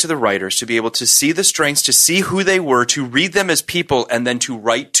testament to the writers to be able to see the strengths, to see who they were, to read them as people, and then to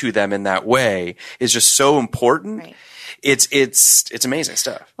write to them in that way is just so important. Right. It's amazing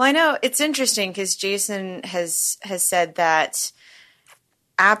stuff. Well, I know it's interesting because Jason has said that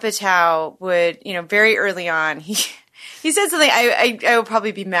Apatow would, very early on, he said something. I will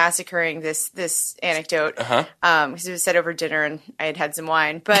probably be massacring this anecdote because it was said over dinner and I had some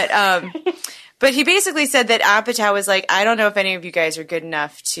wine, but. But he basically said that Apatow was like, I don't know if any of you guys are good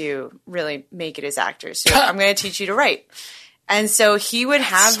enough to really make it as actors, so I'm going to teach you to write. And so he would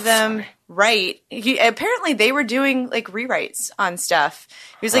have them write. Apparently they were doing like rewrites on stuff.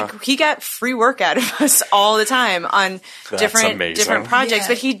 He was like, he got free work out of us all the time on different projects,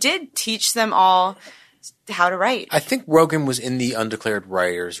 but he did teach them all how to write. I think Rogan was in the undeclared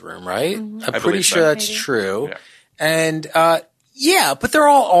writers room, right? Mm-hmm. I'm pretty sure that's true. Yeah. And, yeah, but they're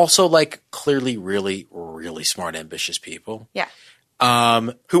all also like clearly really, really smart, ambitious people. Yeah.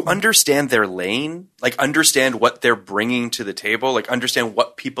 Who understand their lane, like understand what they're bringing to the table, like understand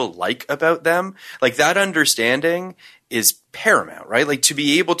what people like about them. Like that understanding is paramount, right? Like to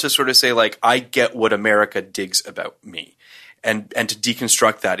be able to sort of say like, I get what America digs about me and to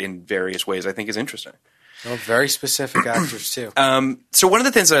deconstruct that in various ways, I think is interesting. Well, very specific actors too. So one of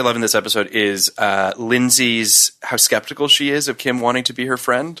the things that I love in this episode is Lindsay's how skeptical she is of Kim wanting to be her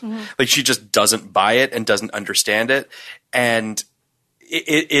friend. Mm-hmm. Like she just doesn't buy it and doesn't understand it, and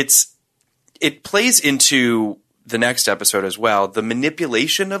it plays into the next episode as well. The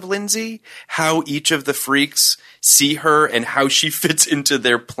manipulation of Lindsay, how each of the freaks see her and how she fits into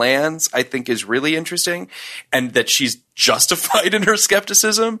their plans, I think is really interesting, and that she's justified in her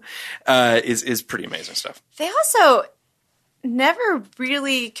skepticism is pretty amazing stuff. They also never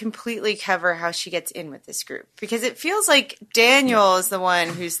really completely cover how she gets in with this group, because it feels like Daniel is the one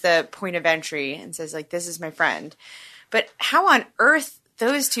who's the point of entry and says like, this is my friend. But how on earth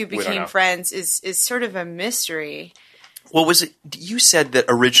those two became friends is sort of a mystery. Well, was it you said that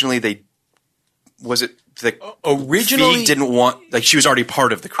originally Fee didn't want, like she was already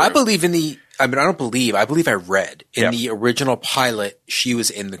part of the crew. I believe I read in the original pilot she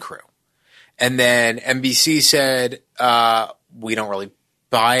was in the crew. And then NBC said, we don't really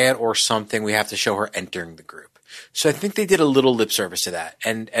buy it or something. We have to show her entering the group. So I think they did a little lip service to that.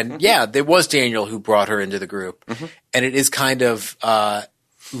 And yeah, there was Daniel who brought her into the group. Mm-hmm. And it is kind of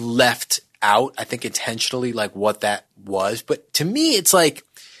left out, I think intentionally, like what that was. But to me, it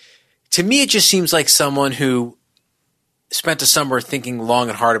just seems like someone who spent a summer thinking long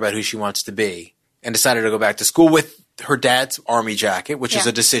and hard about who she wants to be and decided to go back to school with her dad's army jacket, which is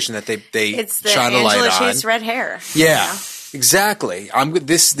a decision that they shine a light on. It's the Angela Chase red hair. Yeah. Exactly.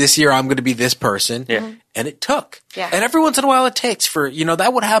 This year I'm going to be this person. Yeah. And it took. Yeah. And every once in a while it takes for,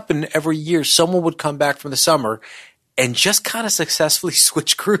 that would happen every year. Someone would come back from the summer and just kind of successfully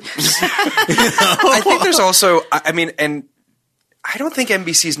switch groups. I think there's also, and I don't think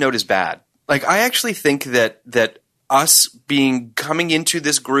NBC's note is bad. Like, I actually think that us coming into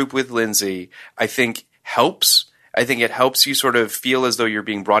this group with Lindsay, I think helps. I think it helps you sort of feel as though you're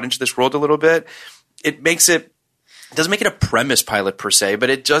being brought into this world a little bit. It doesn't make it a premise pilot per se, but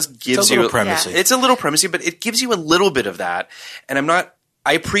it just gives you premisey. It's a little premisey, but it gives you a little bit of that. And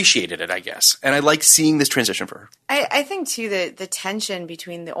I appreciated it, I guess. And I like seeing this transition for her. I think too the tension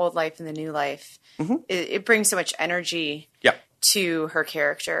between the old life and the new life, it brings so much energy. Yeah. to her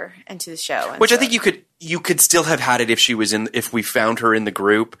character and to the show. And Which I so- think you could still have had it if we found her in the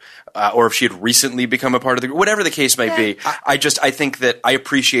group, or if she had recently become a part of the group, whatever the case might be. I think that I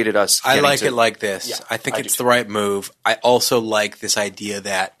appreciated us. I getting like to- it like this. Yeah, I think I it's do the right move. I also like this idea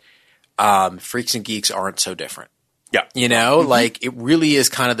that freaks and geeks aren't so different. Yeah. You know, like it really is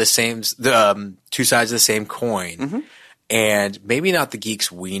kind of the same, two sides of the same coin. And maybe not the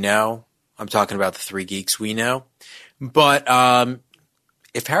geeks we know. I'm talking about the 3 geeks we know. But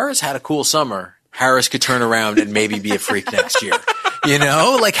if Harris had a cool summer, Harris could turn around and maybe be a freak next year. You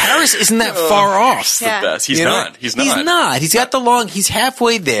know, like Harris isn't that far off. the best. He's You know? not. He's not. He's got he's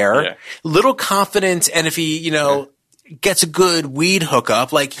halfway there. Yeah. Little confidence. And if he, gets a good weed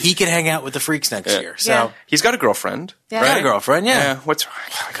hookup, like he can hang out with the freaks next year. So Yeah. He's got a girlfriend. Yeah. got Right? a girlfriend. Yeah. I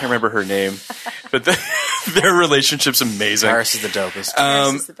can't remember her name, but their relationship's amazing. Harris is the dopest.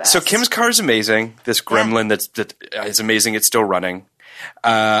 Harris is the best. So Kim's car is amazing. This gremlin that is amazing. It's still running.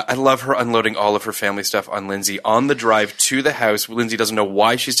 I love her unloading all of her family stuff on Lindsay on the drive to the house. Lindsay doesn't know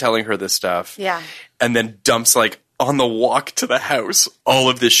why she's telling her this stuff. Yeah. And then dumps on the walk to the house all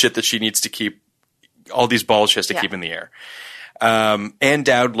of this shit that she needs to keep, all these balls she has to keep in the air. Ann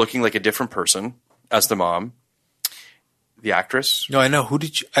Dowd looking like a different person as the mom. The actress. No, I know. Who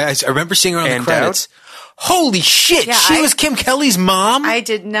did you? I remember seeing her on Ann the credits. Holy shit! Yeah, She was Kim Kelly's mom. I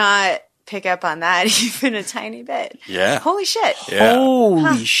did not pick up on that even a tiny bit. Yeah. Holy shit. Yeah.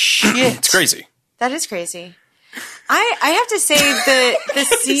 Holy shit! It's crazy. That is crazy. I have to say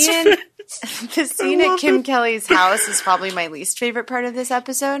the scene at Kim Kelly's house is probably my least favorite part of this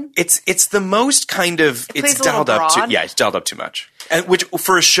episode. It's the most kind of plays it's a little dialed up broad. too. Yeah, it's dialed up too much. And which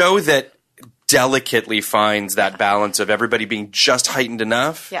for a show that delicately finds that balance of everybody being just heightened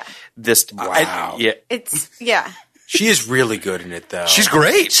enough. Yeah. Wow. Yeah. She is really good in it, though. She's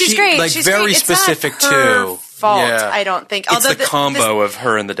great. She's great. like, She's very great. It's specific, not her too. fault, Yeah. I don't think. It's Although the combo of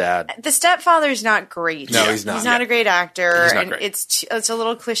her and the dad. the stepfather's not great. No, he's not. He's not a great actor. He's not and great. It's a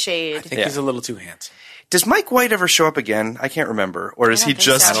little cliched. I think he's a little too handsome. Does Mike White ever show up again? I can't remember. Or is I he don't think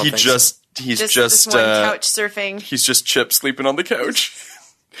just so. I don't he think just he's Just just this one couch surfing. he's just Chip sleeping on the couch.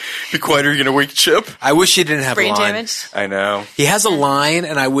 Be quiet or you're gonna wake Chip. I wish he didn't have Brain a line. damage. I know. He has a line,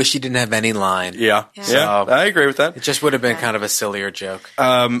 and I wish he didn't have any line. Yeah. Yeah. I agree with that. It just would have been kind of a sillier joke.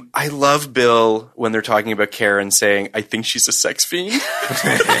 I love Bill when they're talking about Karen saying, I think she's a sex fiend.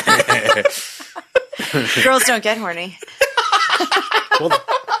 Girls don't get horny.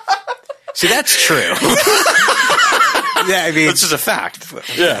 See, that's true. Yeah, I mean, That's just a fact.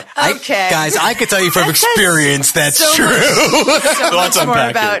 Yeah. Okay. guys, I could tell you from That says experience that's so true. So Let's much more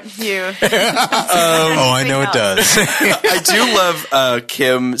unpack about you. Oh, I know it does. I do love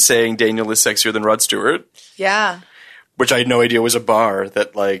Kim saying Daniel is sexier than Rod Stewart, Yeah. which I had no idea was a bar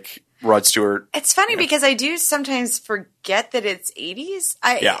that Rod Stewart. It's funny because I do sometimes forget that it's 80s.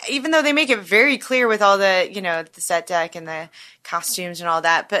 Yeah. Even though they make it very clear with all the, the set deck and the costumes and all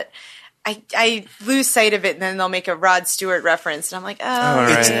that, but I lose sight of it and then they'll make a Rod Stewart reference and I'm like, oh,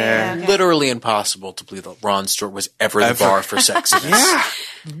 right. It's yeah, okay. literally impossible to believe that Ron Stewart was ever the bar for sexiness. Yeah.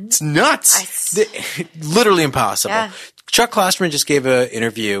 It's nuts. Literally impossible. Yeah. Chuck Klosterman just gave an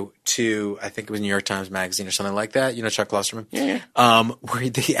interview to, I think it was New York Times Magazine or something like that. You know Chuck Klosterman? Yeah. Where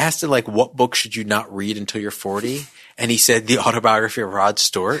they asked him, what book should you not read until you're 40? And he said the autobiography of Rod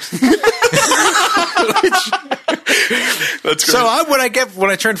Stewart. That's great. So when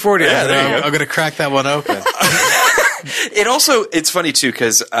I turn 40, Yeah, there you go. I'm going to crack that one open. It's funny too,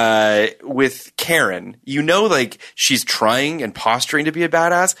 because with Karen, she's trying and posturing to be a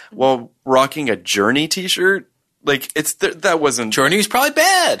badass while rocking a Journey t-shirt. That wasn't. Journey was probably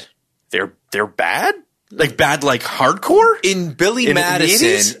bad. They're bad? Bad hardcore? In Billy In the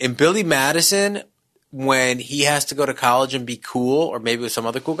Madison, 80s? When he has to go to college and be cool, or maybe with some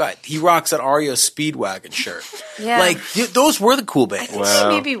other cool guy, he rocks that REO Speedwagon shirt. Yeah. Those were the cool I bands. think they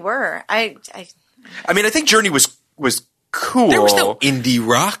maybe were. I I think Journey was cool. There was no indie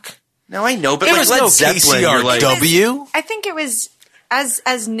rock. No, I know, but There was Led no Zeppelin, you're KCRW. I think it was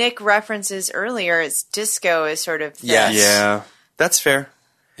as Nick references earlier, it's disco is sort of Yes. yeah, that's fair.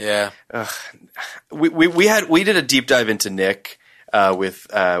 Yeah. We did a deep dive into Nick with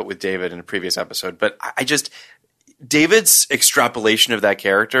David in a previous episode, but I just David's extrapolation of that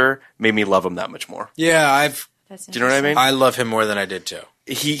character made me love him that much more. Yeah, That's Do you know what I mean? I love him more than I did too.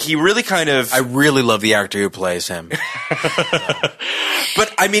 He really kind of. I really love the actor who plays him.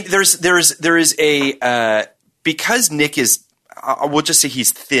 But I mean, there is a because Nick is we'll just say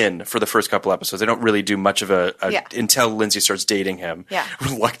he's thin for the first couple episodes. They don't really do much of until Lindsay starts dating him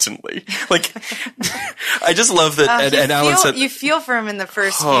reluctantly. Like, I just love that. And Alan said, you feel for him in the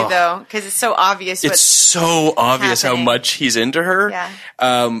first few though, because it's so obvious. It's so obvious happening. how much he's into her. Yeah.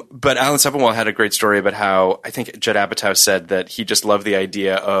 But Alan Sepinwall had a great story about how I think Judd Apatow said that he just loved the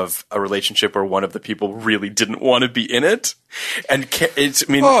idea of a relationship where one of the people really didn't want to be in it. And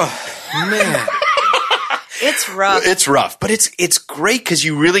man. It's rough. It's rough, but it's great because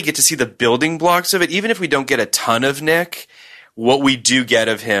you really get to see the building blocks of it. Even if we don't get a ton of Nick, what we do get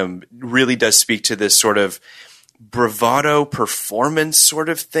of him really does speak to this sort of bravado performance sort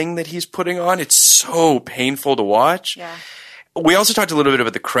of thing that he's putting on. It's so painful to watch. Yeah. We also talked a little bit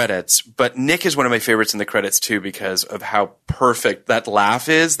about the credits, but Nick is one of my favorites in the credits too because of how perfect that laugh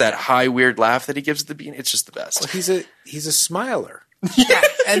is, that high weird laugh that he gives at the beginning. It's just the best. Well, he's a smiler. Yeah,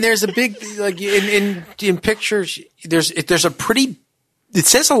 and there's a big like in pictures. There's a pretty. It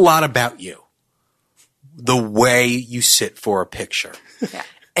says a lot about you, the way you sit for a picture. Yeah.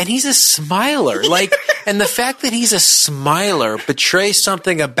 And he's a smiler, like, and the fact that he's a smiler betrays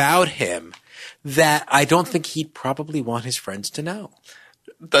something about him that I don't think he'd probably want his friends to know.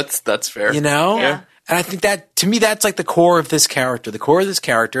 That's fair. You know? Yeah. And I think that, to me, that's like the core of this character.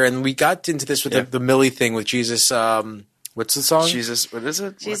 And we got into this with the Millie thing with Jesus. What's the song? Jesus, what is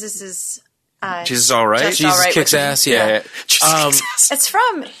it? Jesus is Jesus All Right? Jesus Kicks Ass, yeah. Jesus Kicks Ass. It's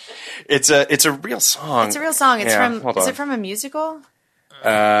from. It's a real song. It's a real song. It's from. Hold Is on. it from a musical?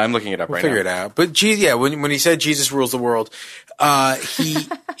 I'm looking it up right now. Figure it out. But when he said Jesus rules the world,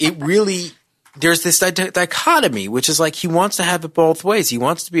 it really, there's this dichotomy, which is like he wants to have it both ways. He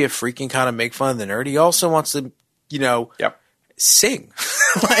wants to be a freak and kind of make fun of the nerd. He also wants to, sing,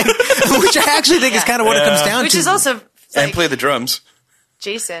 which I actually think is kind of what it comes down to. Which is also and play the drums.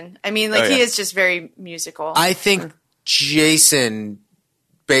 Jason. I mean, he is just very musical. I think Jason,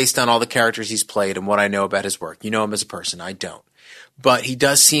 based on all the characters he's played and what I know about his work, you know him as a person. I don't. But he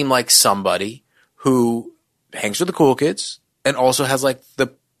does seem like somebody who hangs with the cool kids and also has like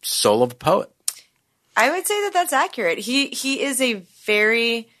the soul of a poet. I would say that that's accurate. He is a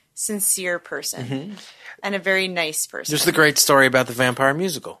very sincere person and a very nice person. There's the great story about the vampire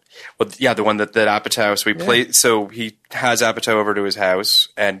musical. Well, yeah, the one that Apatow. So he has Apatow over to his house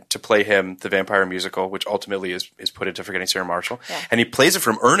and to play him the vampire musical, which ultimately is put into Forgetting Sarah Marshall, and he plays it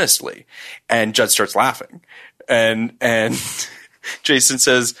from earnestly, and Judd starts laughing, and Jason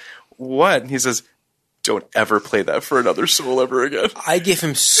says, "What?" And he says, "Don't ever play that for another soul ever again." I give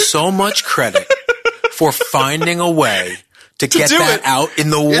him so much credit for finding a way to get that out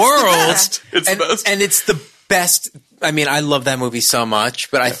in the world. It's the best. And it's the best. I mean, I love that movie so much,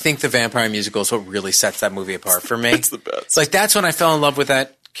 but I think the vampire musical is what really sets that movie apart for me. It's the best. Like, that's when I fell in love with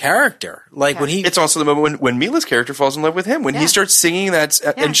that character. Like, when he... It's also the moment when Mila's character falls in love with him. When he starts singing that,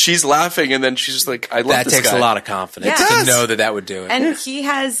 and she's laughing, and then she's just like, I love this guy. That takes a lot of confidence to know that would do it. And he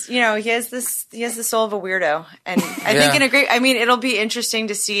has the soul of a weirdo. And I think it'll be interesting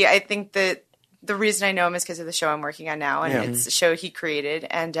to see. I think that the reason I know him is because of the show I'm working on now, and it's the show he created.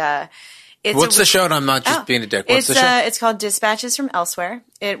 And what's the show? And I'm not just being a dick. What's the show? It's called Dispatches from Elsewhere.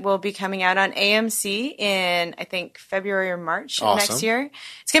 It will be coming out on AMC in, I think, February or March of next year.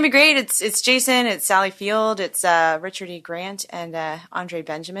 It's gonna be great. It's Jason, it's Sally Field, it's Richard E. Grant, and Andre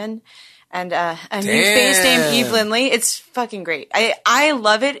Benjamin, and a new face named Eve Lindley. It's fucking great. I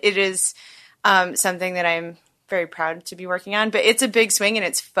love it. It is something that I'm very proud to be working on, but it's a big swing and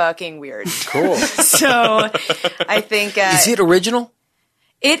it's fucking weird. Cool. So I think is it original?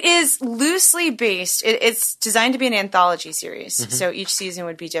 It is loosely based. It's designed to be an anthology series, so each season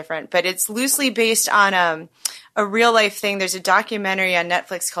would be different. But it's loosely based on a real life thing. There's a documentary on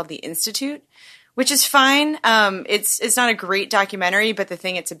Netflix called The Institute, which is fine. It's not a great documentary, but the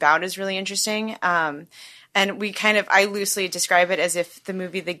thing it's about is really interesting. And I loosely describe it as if the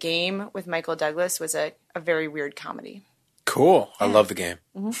movie The Game with Michael Douglas was a very weird comedy. Cool. I love The Game.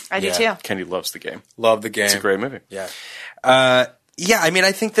 I do too. Kenny loves The Game. Love The Game. It's a great movie. Yeah. I mean,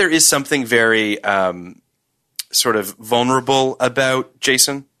 I think there is something very sort of vulnerable about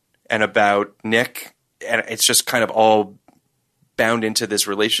Jason and about Nick, and it's just kind of all bound into this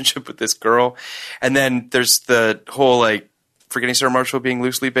relationship with this girl. And then there's the whole, like, Forgetting Sarah Marshall being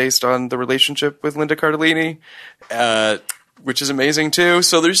loosely based on the relationship with Linda Cardellini, which is amazing too.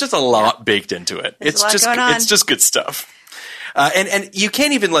 So there's just a lot baked into it. There's a lot going on. It's just good stuff. And you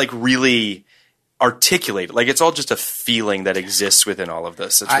can't even like really articulate it. Like, it's all just a feeling that exists within all of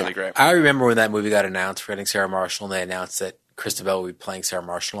this. It's really great. I remember when that movie got announced, Forgetting Sarah Marshall, and they announced that Kristen Bell would be playing Sarah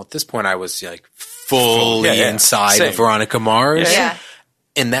Marshall. At this point, I was like fully inside of Veronica Mars. Yeah.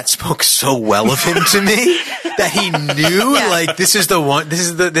 And that spoke so well of him to me that he knew like this is the one. This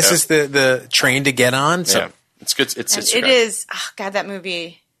is the train to get on. So it's good. It's it is. Oh God, that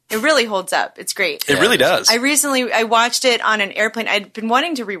movie. It really holds up. It's great. It really does. I watched it on an airplane. I'd been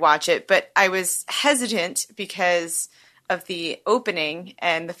wanting to rewatch it, but I was hesitant because of the opening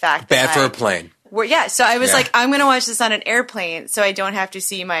and the fact bad that for a plane. So I was like, I'm going to watch this on an airplane so I don't have to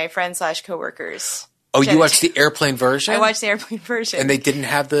see my friends / coworkers. Oh, you watched the airplane version? I watched the airplane version. And they didn't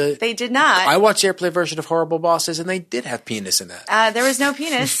have the... They did not. I watched the airplane version of Horrible Bosses, and they did have penis in that. There was no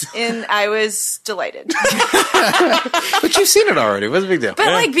penis, and I was delighted. But you've seen it already. What's the big deal? But,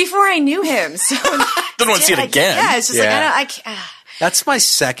 like, before I knew him. So don't want to see it again. Yeah, it's just like, I can't... That's my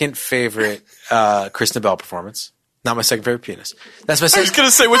second favorite Kristen Bell performance. Not my second favorite penis. That's my second. I was going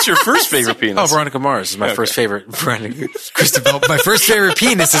to say, what's your first favorite penis? Oh, Veronica Mars is my first favorite. Kristen Bell. My first favorite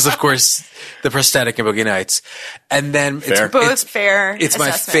penis is, of course, the prosthetic in Boogie Nights. And then it's fair. It's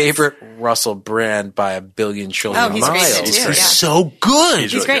my favorite Russell Brand by a billion trillion miles. Great too, He's so good.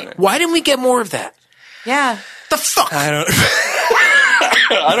 He's really great. Why didn't we get more of that? Yeah. The fuck? I don't know.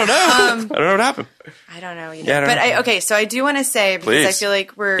 I don't know what happened. I don't know. So I do want to say, because I feel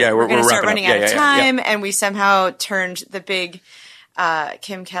like we're going to start running out of time, and we somehow turned the big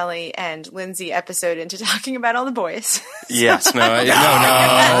Kim Kelly and Lindsay episode into talking about all the boys. Yes. No. I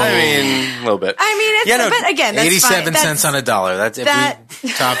mean, a little bit. I mean, but again, that's 87 cents on a dollar. If we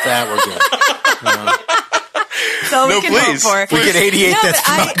top that, we're good. So we can hope for. We get 88. That's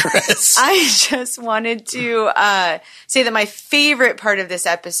progress. I just wanted to say that my favorite part of this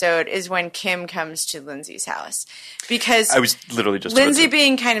episode is when Kim comes to Lindsay's house, because I was literally just Lindsay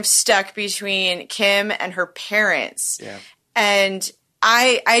being kind of stuck between Kim and her parents. Yeah. And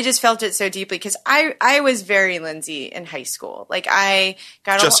I just felt it so deeply because I was very Lindsay in high school. Like I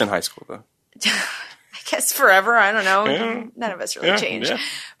got just in high school though. I guess forever. I don't know. Yeah. None of us really changed. Yeah.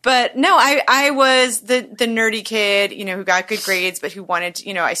 But no, I was the nerdy kid, who got good grades, but who wanted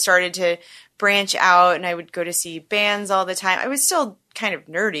to, I started to branch out and I would go to see bands all the time. I was still kind of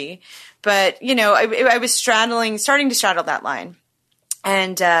nerdy, but, I was starting to straddle that line.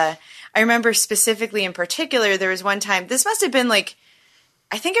 And I remember specifically in particular, there was one time, this must have been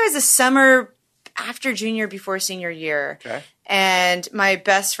I think it was the summer after junior, before senior year. Okay. And my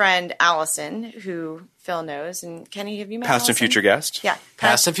best friend, Allison, who Phil knows, and Kenny, have you met Past Allison? And future guest? Yeah.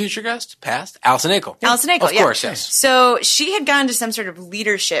 Past and future guest? Past? Allison Akel. Yeah. Allison Akel, Of course, yes. So she had gone to some sort of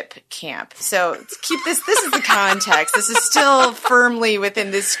leadership camp. So keep this is the context. This is still firmly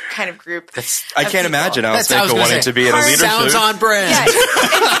within this kind of group. I can't imagine Allison Akel wanting to be in a leadership. Sounds on brand. Yeah,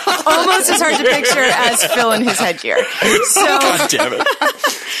 it's almost as hard to picture as Phil in his headgear. So, God damn it.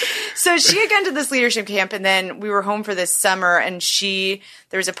 So she had gone to this leadership camp, and then we were home for this summer, and there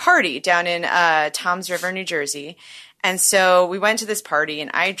was a party down in Toms River, New Jersey. And so we went to this party, and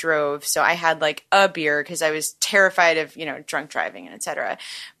I drove, so I had a beer because I was terrified of, drunk driving and et cetera.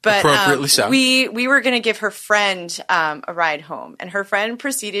 But appropriately so. We were going to give her friend a ride home, and her friend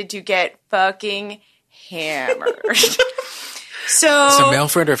proceeded to get fucking hammered. So male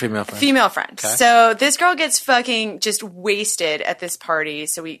friend or female friend? Female friend. Okay. So this girl gets fucking just wasted at this party.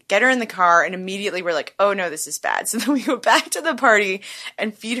 So we get her in the car and immediately we're like, oh no, this is bad. So then we go back to the party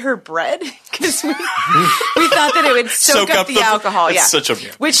and feed her bread because we thought that it would soak up the alcohol.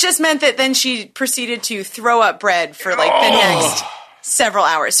 Which just meant that then she proceeded to throw up bread for the next several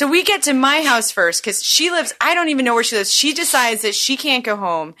hours. So we get to my house first because she lives, I don't even know where she lives. She decides that she can't go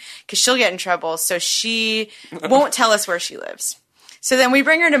home because she'll get in trouble. So she won't tell us where she lives. So then we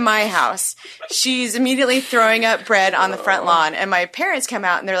bring her to my house. She's immediately throwing up bread on the front lawn. And my parents come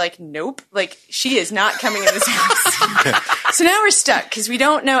out and they're like, nope, she is not coming in this house. So now we're stuck because we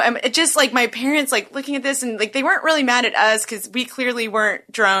don't know. It just my parents looking at this and they weren't really mad at us because we clearly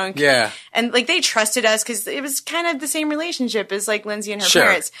weren't drunk. Yeah. And they trusted us because it was kind of the same relationship as Lindsay and her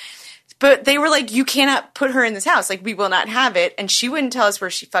parents. But they were like, you cannot put her in this house. We will not have it. And she wouldn't tell us where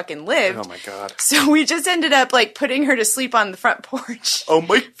she fucking lived. Oh, my God. So we just ended up, putting her to sleep on the front porch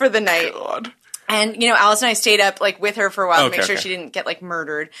for the night. God. And, Alice and I stayed up, with her for a while to make sure she didn't get,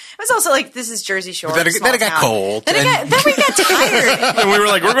 murdered. It was also, this is Jersey Shore. Then it got cold. Then we got tired. And we were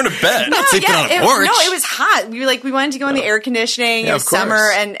like, we're going to bed. Not sleeping on a porch. No, it was hot. We were we wanted to go in the air conditioning. It was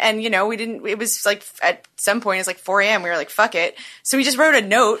summer. And, we didn't, it was at some point, it's 4 a.m. We were like, fuck it. So we just wrote a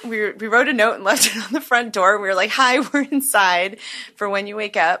note. We wrote a note and left it on the front door. We were like, hi, we're inside for when you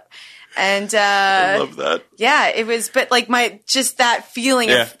wake up. And I love that. Yeah, it was, but like just that feeling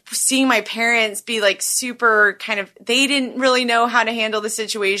Yeah. of seeing my parents be like super kind of, they didn't really know how to handle the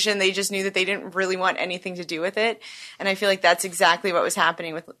situation. They just knew that they didn't really want anything to do with it. And I feel like that's exactly what was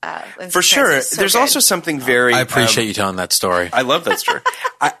happening with Lindsay For sure. Francis. So There's good. also something very... I appreciate you telling that story. I love that story.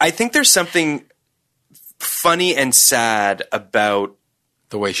 I think there's something funny and sad about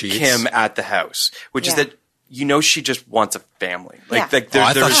The way she eats. Kim at the house, which is Yeah. that she just wants a family. Yeah. I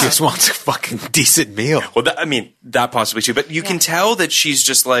thought she just wants a fucking decent meal. Well, that possibly too. But you can tell that she's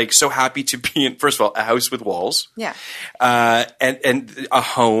just like so happy to be in, first of all, a house with walls. Yeah. And a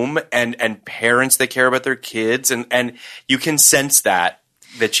home and parents that care about their kids. And you can sense that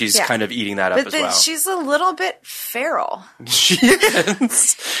she's Yeah. kind of eating that up But as then well. she's a little bit feral. She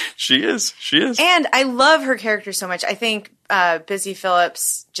is. She is. And I love her character so much. I think Busy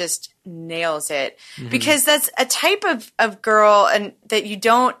Phillips just nails it because that's a type of girl and that you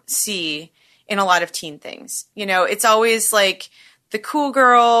don't see in a lot of teen things. You know, it's always like the cool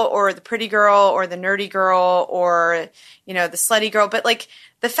girl or the pretty girl or the nerdy girl or, you know, the slutty girl. But like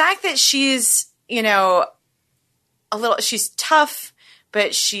the fact that she's, you know, she's tough,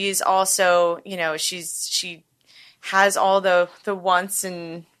 but she's also, you know, she has all the wants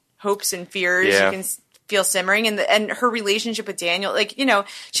and hopes and fears. Yeah. You can feel simmering, and her relationship with Daniel, like, you know,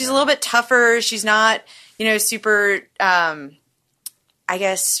 she's a little bit tougher. She's not, you know, super. I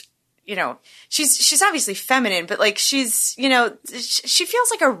guess, you know, she's obviously feminine, but like she's, you know, she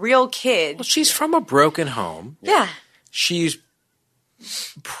feels like a real kid. Well, she's from a broken home. Yeah. She's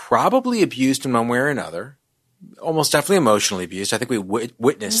probably abused in one way or another. Almost definitely emotionally abused. I think we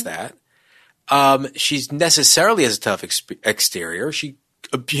witnessed that. She's necessarily has a tough exterior. She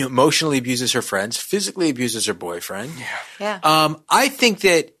emotionally abuses her friends, physically abuses her boyfriend. Yeah. I think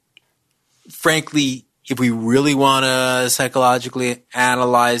that, frankly, if we really want to psychologically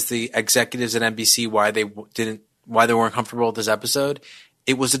analyze the executives at NBC, why they weren't comfortable with this episode,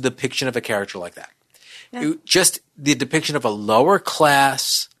 it was a depiction of a character like that. Yeah. Just the depiction of a lower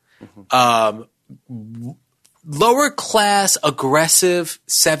class, aggressive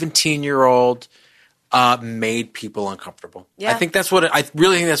 17-year-old made people uncomfortable. Yeah. I think that's what I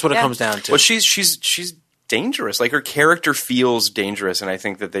really think that's what it comes down to. Well, she's dangerous. Like her character feels dangerous, and I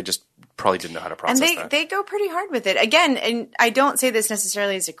think that they just probably didn't know how to process And that. they go pretty hard with it. Again, and I don't say this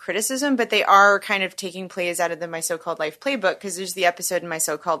necessarily as a criticism, but they are kind of taking plays out of the My So-Called Life playbook, because there's the episode in My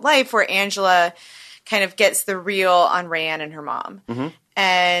So-Called Life where Angela kind of gets the reel on Rayanne and her mom. Mm-hmm.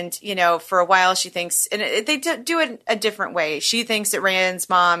 And, you know, for a while she thinks, and they do it a different way. She thinks that Rayanne's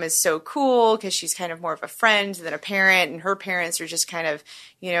mom is so cool because she's kind of more of a friend than a parent, and her parents are just kind of,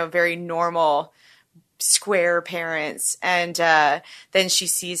 you know, very normal square parents. And then she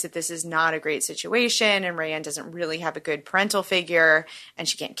sees that this is not a great situation, and Rayanne doesn't really have a good parental figure, and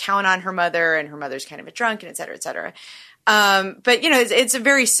she can't count on her mother, and her mother's kind of a drunk, and et cetera, et cetera. But, you know, it's a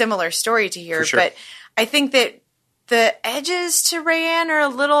very similar story to here. Sure. But I think that the edges to Rayanne are a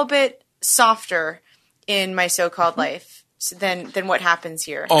little bit softer in My So-Called Life than what happens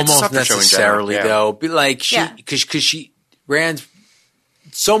here. Almost softer show in necessarily, general, yeah. though. But like because Rand's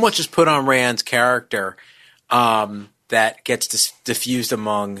so much is put on Rand's character that gets diffused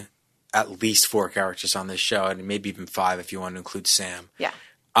among at least 4 characters on this show, and maybe even 5 if you want to include Sam. Yeah.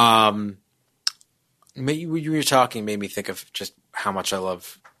 Maybe when you were talking made me think of just how much I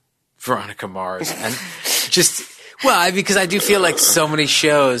love Veronica Mars, and just because I do feel like so many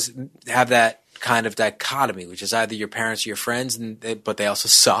shows have that kind of dichotomy, which is either your parents are your friends, but they also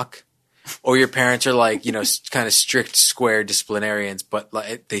suck, or your parents are like, you know, kind of strict square disciplinarians, but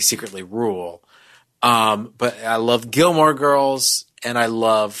like, they secretly rule. But I love Gilmore Girls, and I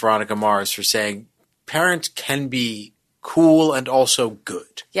love Veronica Mars for saying parents can be cool and also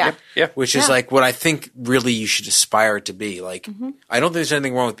good. Yeah. Yeah. Which is like what I think really you should aspire to be. Like, I don't think there's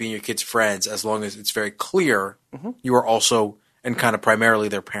anything wrong with being your kid's friends as long as it's very clear you are also and kind of primarily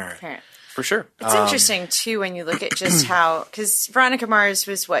their parent. For sure. It's interesting, too, when you look at just how – because Veronica Mars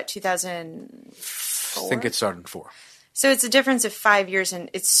was, 2004? I think it started in 4. So it's a difference of 5 years, and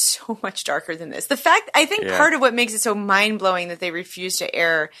it's so much darker than this. The fact – I think Yeah. part of what makes it so mind-blowing that they refuse to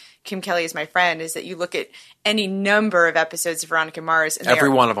air Kim Kelly Is My Friend is that you look at any number of episodes of Veronica Mars, and Every they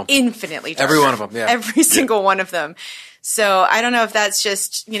are one of them. infinitely darker. Every one of them, yeah. Every single one of them. So I don't know if that's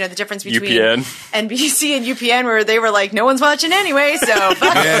just, you know, the difference between UPN. NBC and UPN, where they were like, no one's watching anyway, so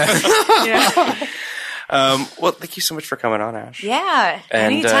fuck it. You know? Well, thank you so much for coming on, Ash. Yeah,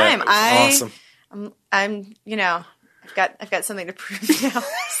 And, anytime. Awesome. I'm, you know, I've got something to prove now.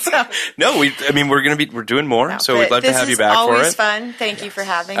 So. No, we're doing more, No, so we'd love to have you back for it. This is always fun. Thank you for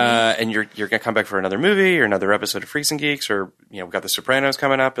having me. And you're going to come back for another movie or another episode of Freaks and Geeks, or we've got The Sopranos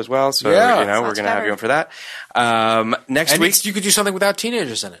coming up as well. So Yeah. we're going to have you on for that. Next And week you could do something without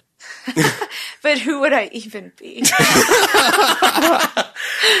teenagers in it. But who would I even be?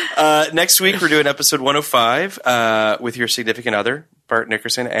 Next week we're doing episode 105 with your significant other, Bart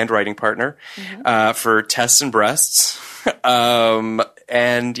Nickerson, and writing partner for Tests and Breasts.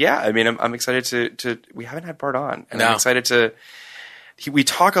 And yeah, I mean, I'm excited to. We haven't had Bart on, and I'm excited to. We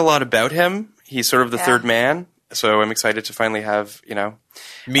talk a lot about him. He's sort of the third man, so I'm excited to finally have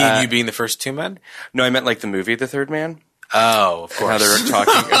Me and you being the first two men. No, I meant like the movie The Third Man. Oh, of course. How they're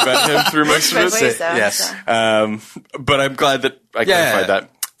talking about him through most of it. Yes. But I'm glad that I clarified that.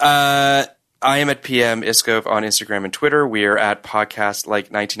 I am at PM Iskov on Instagram and Twitter. We are at Podcast Like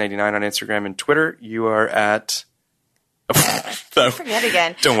 1999 on Instagram and Twitter. You are at... Forget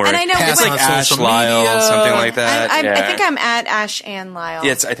again. Don't worry. And I know it's like Ash Lyle, something like that. I think I'm at Ash and Lyle.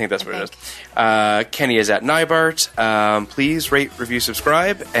 Yes, I think that's what it is. Kenny is at Nybart. Please rate, review,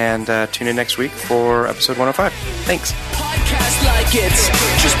 subscribe, and tune in next week for episode 105. Thanks. Podcast like it.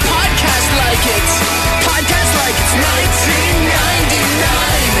 Just podcast like it. Podcast like it's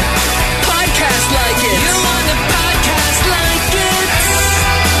 1999. Podcast like it. You want a podcast like it.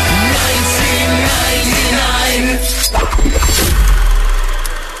 1999.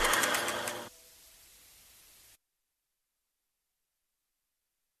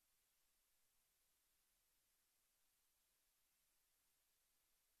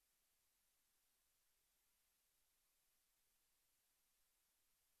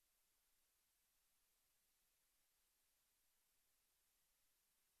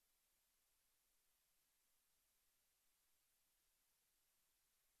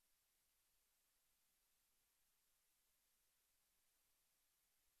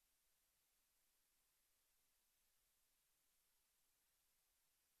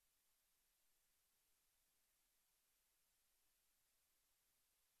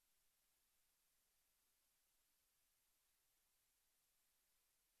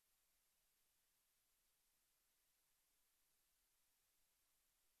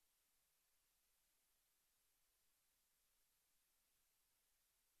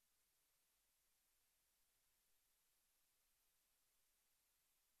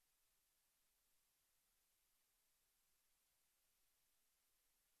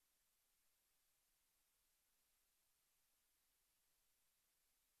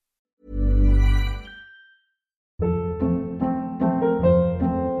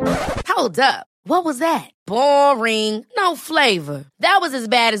 Hold up. What was that? Boring. No flavor. That was as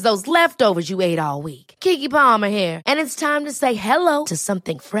bad as those leftovers you ate all week. Keke Palmer here, and it's time to say hello to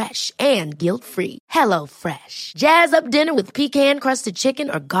something fresh and guilt-free. Hello Fresh. Jazz up dinner with pecan-crusted chicken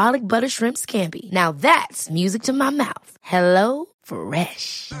or garlic butter shrimp scampi. Now that's music to my mouth. Hello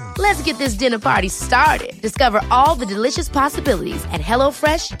Fresh. Let's get this dinner party started. Discover all the delicious possibilities at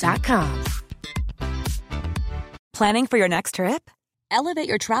hellofresh.com. Planning for your next trip? Elevate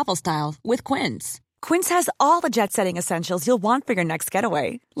your travel style with Quince. Quince has all the jet-setting essentials you'll want for your next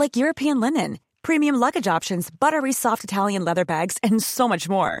getaway, like European linen, premium luggage options, buttery soft Italian leather bags, and so much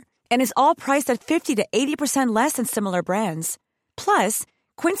more. And is all priced at 50 to 80% less than similar brands. Plus,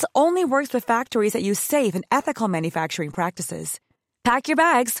 Quince only works with factories that use safe and ethical manufacturing practices. Pack your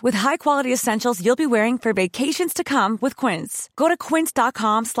bags with high-quality essentials you'll be wearing for vacations to come with Quince. Go to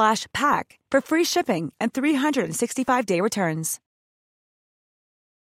quince.com/pack for free shipping and 365-day returns.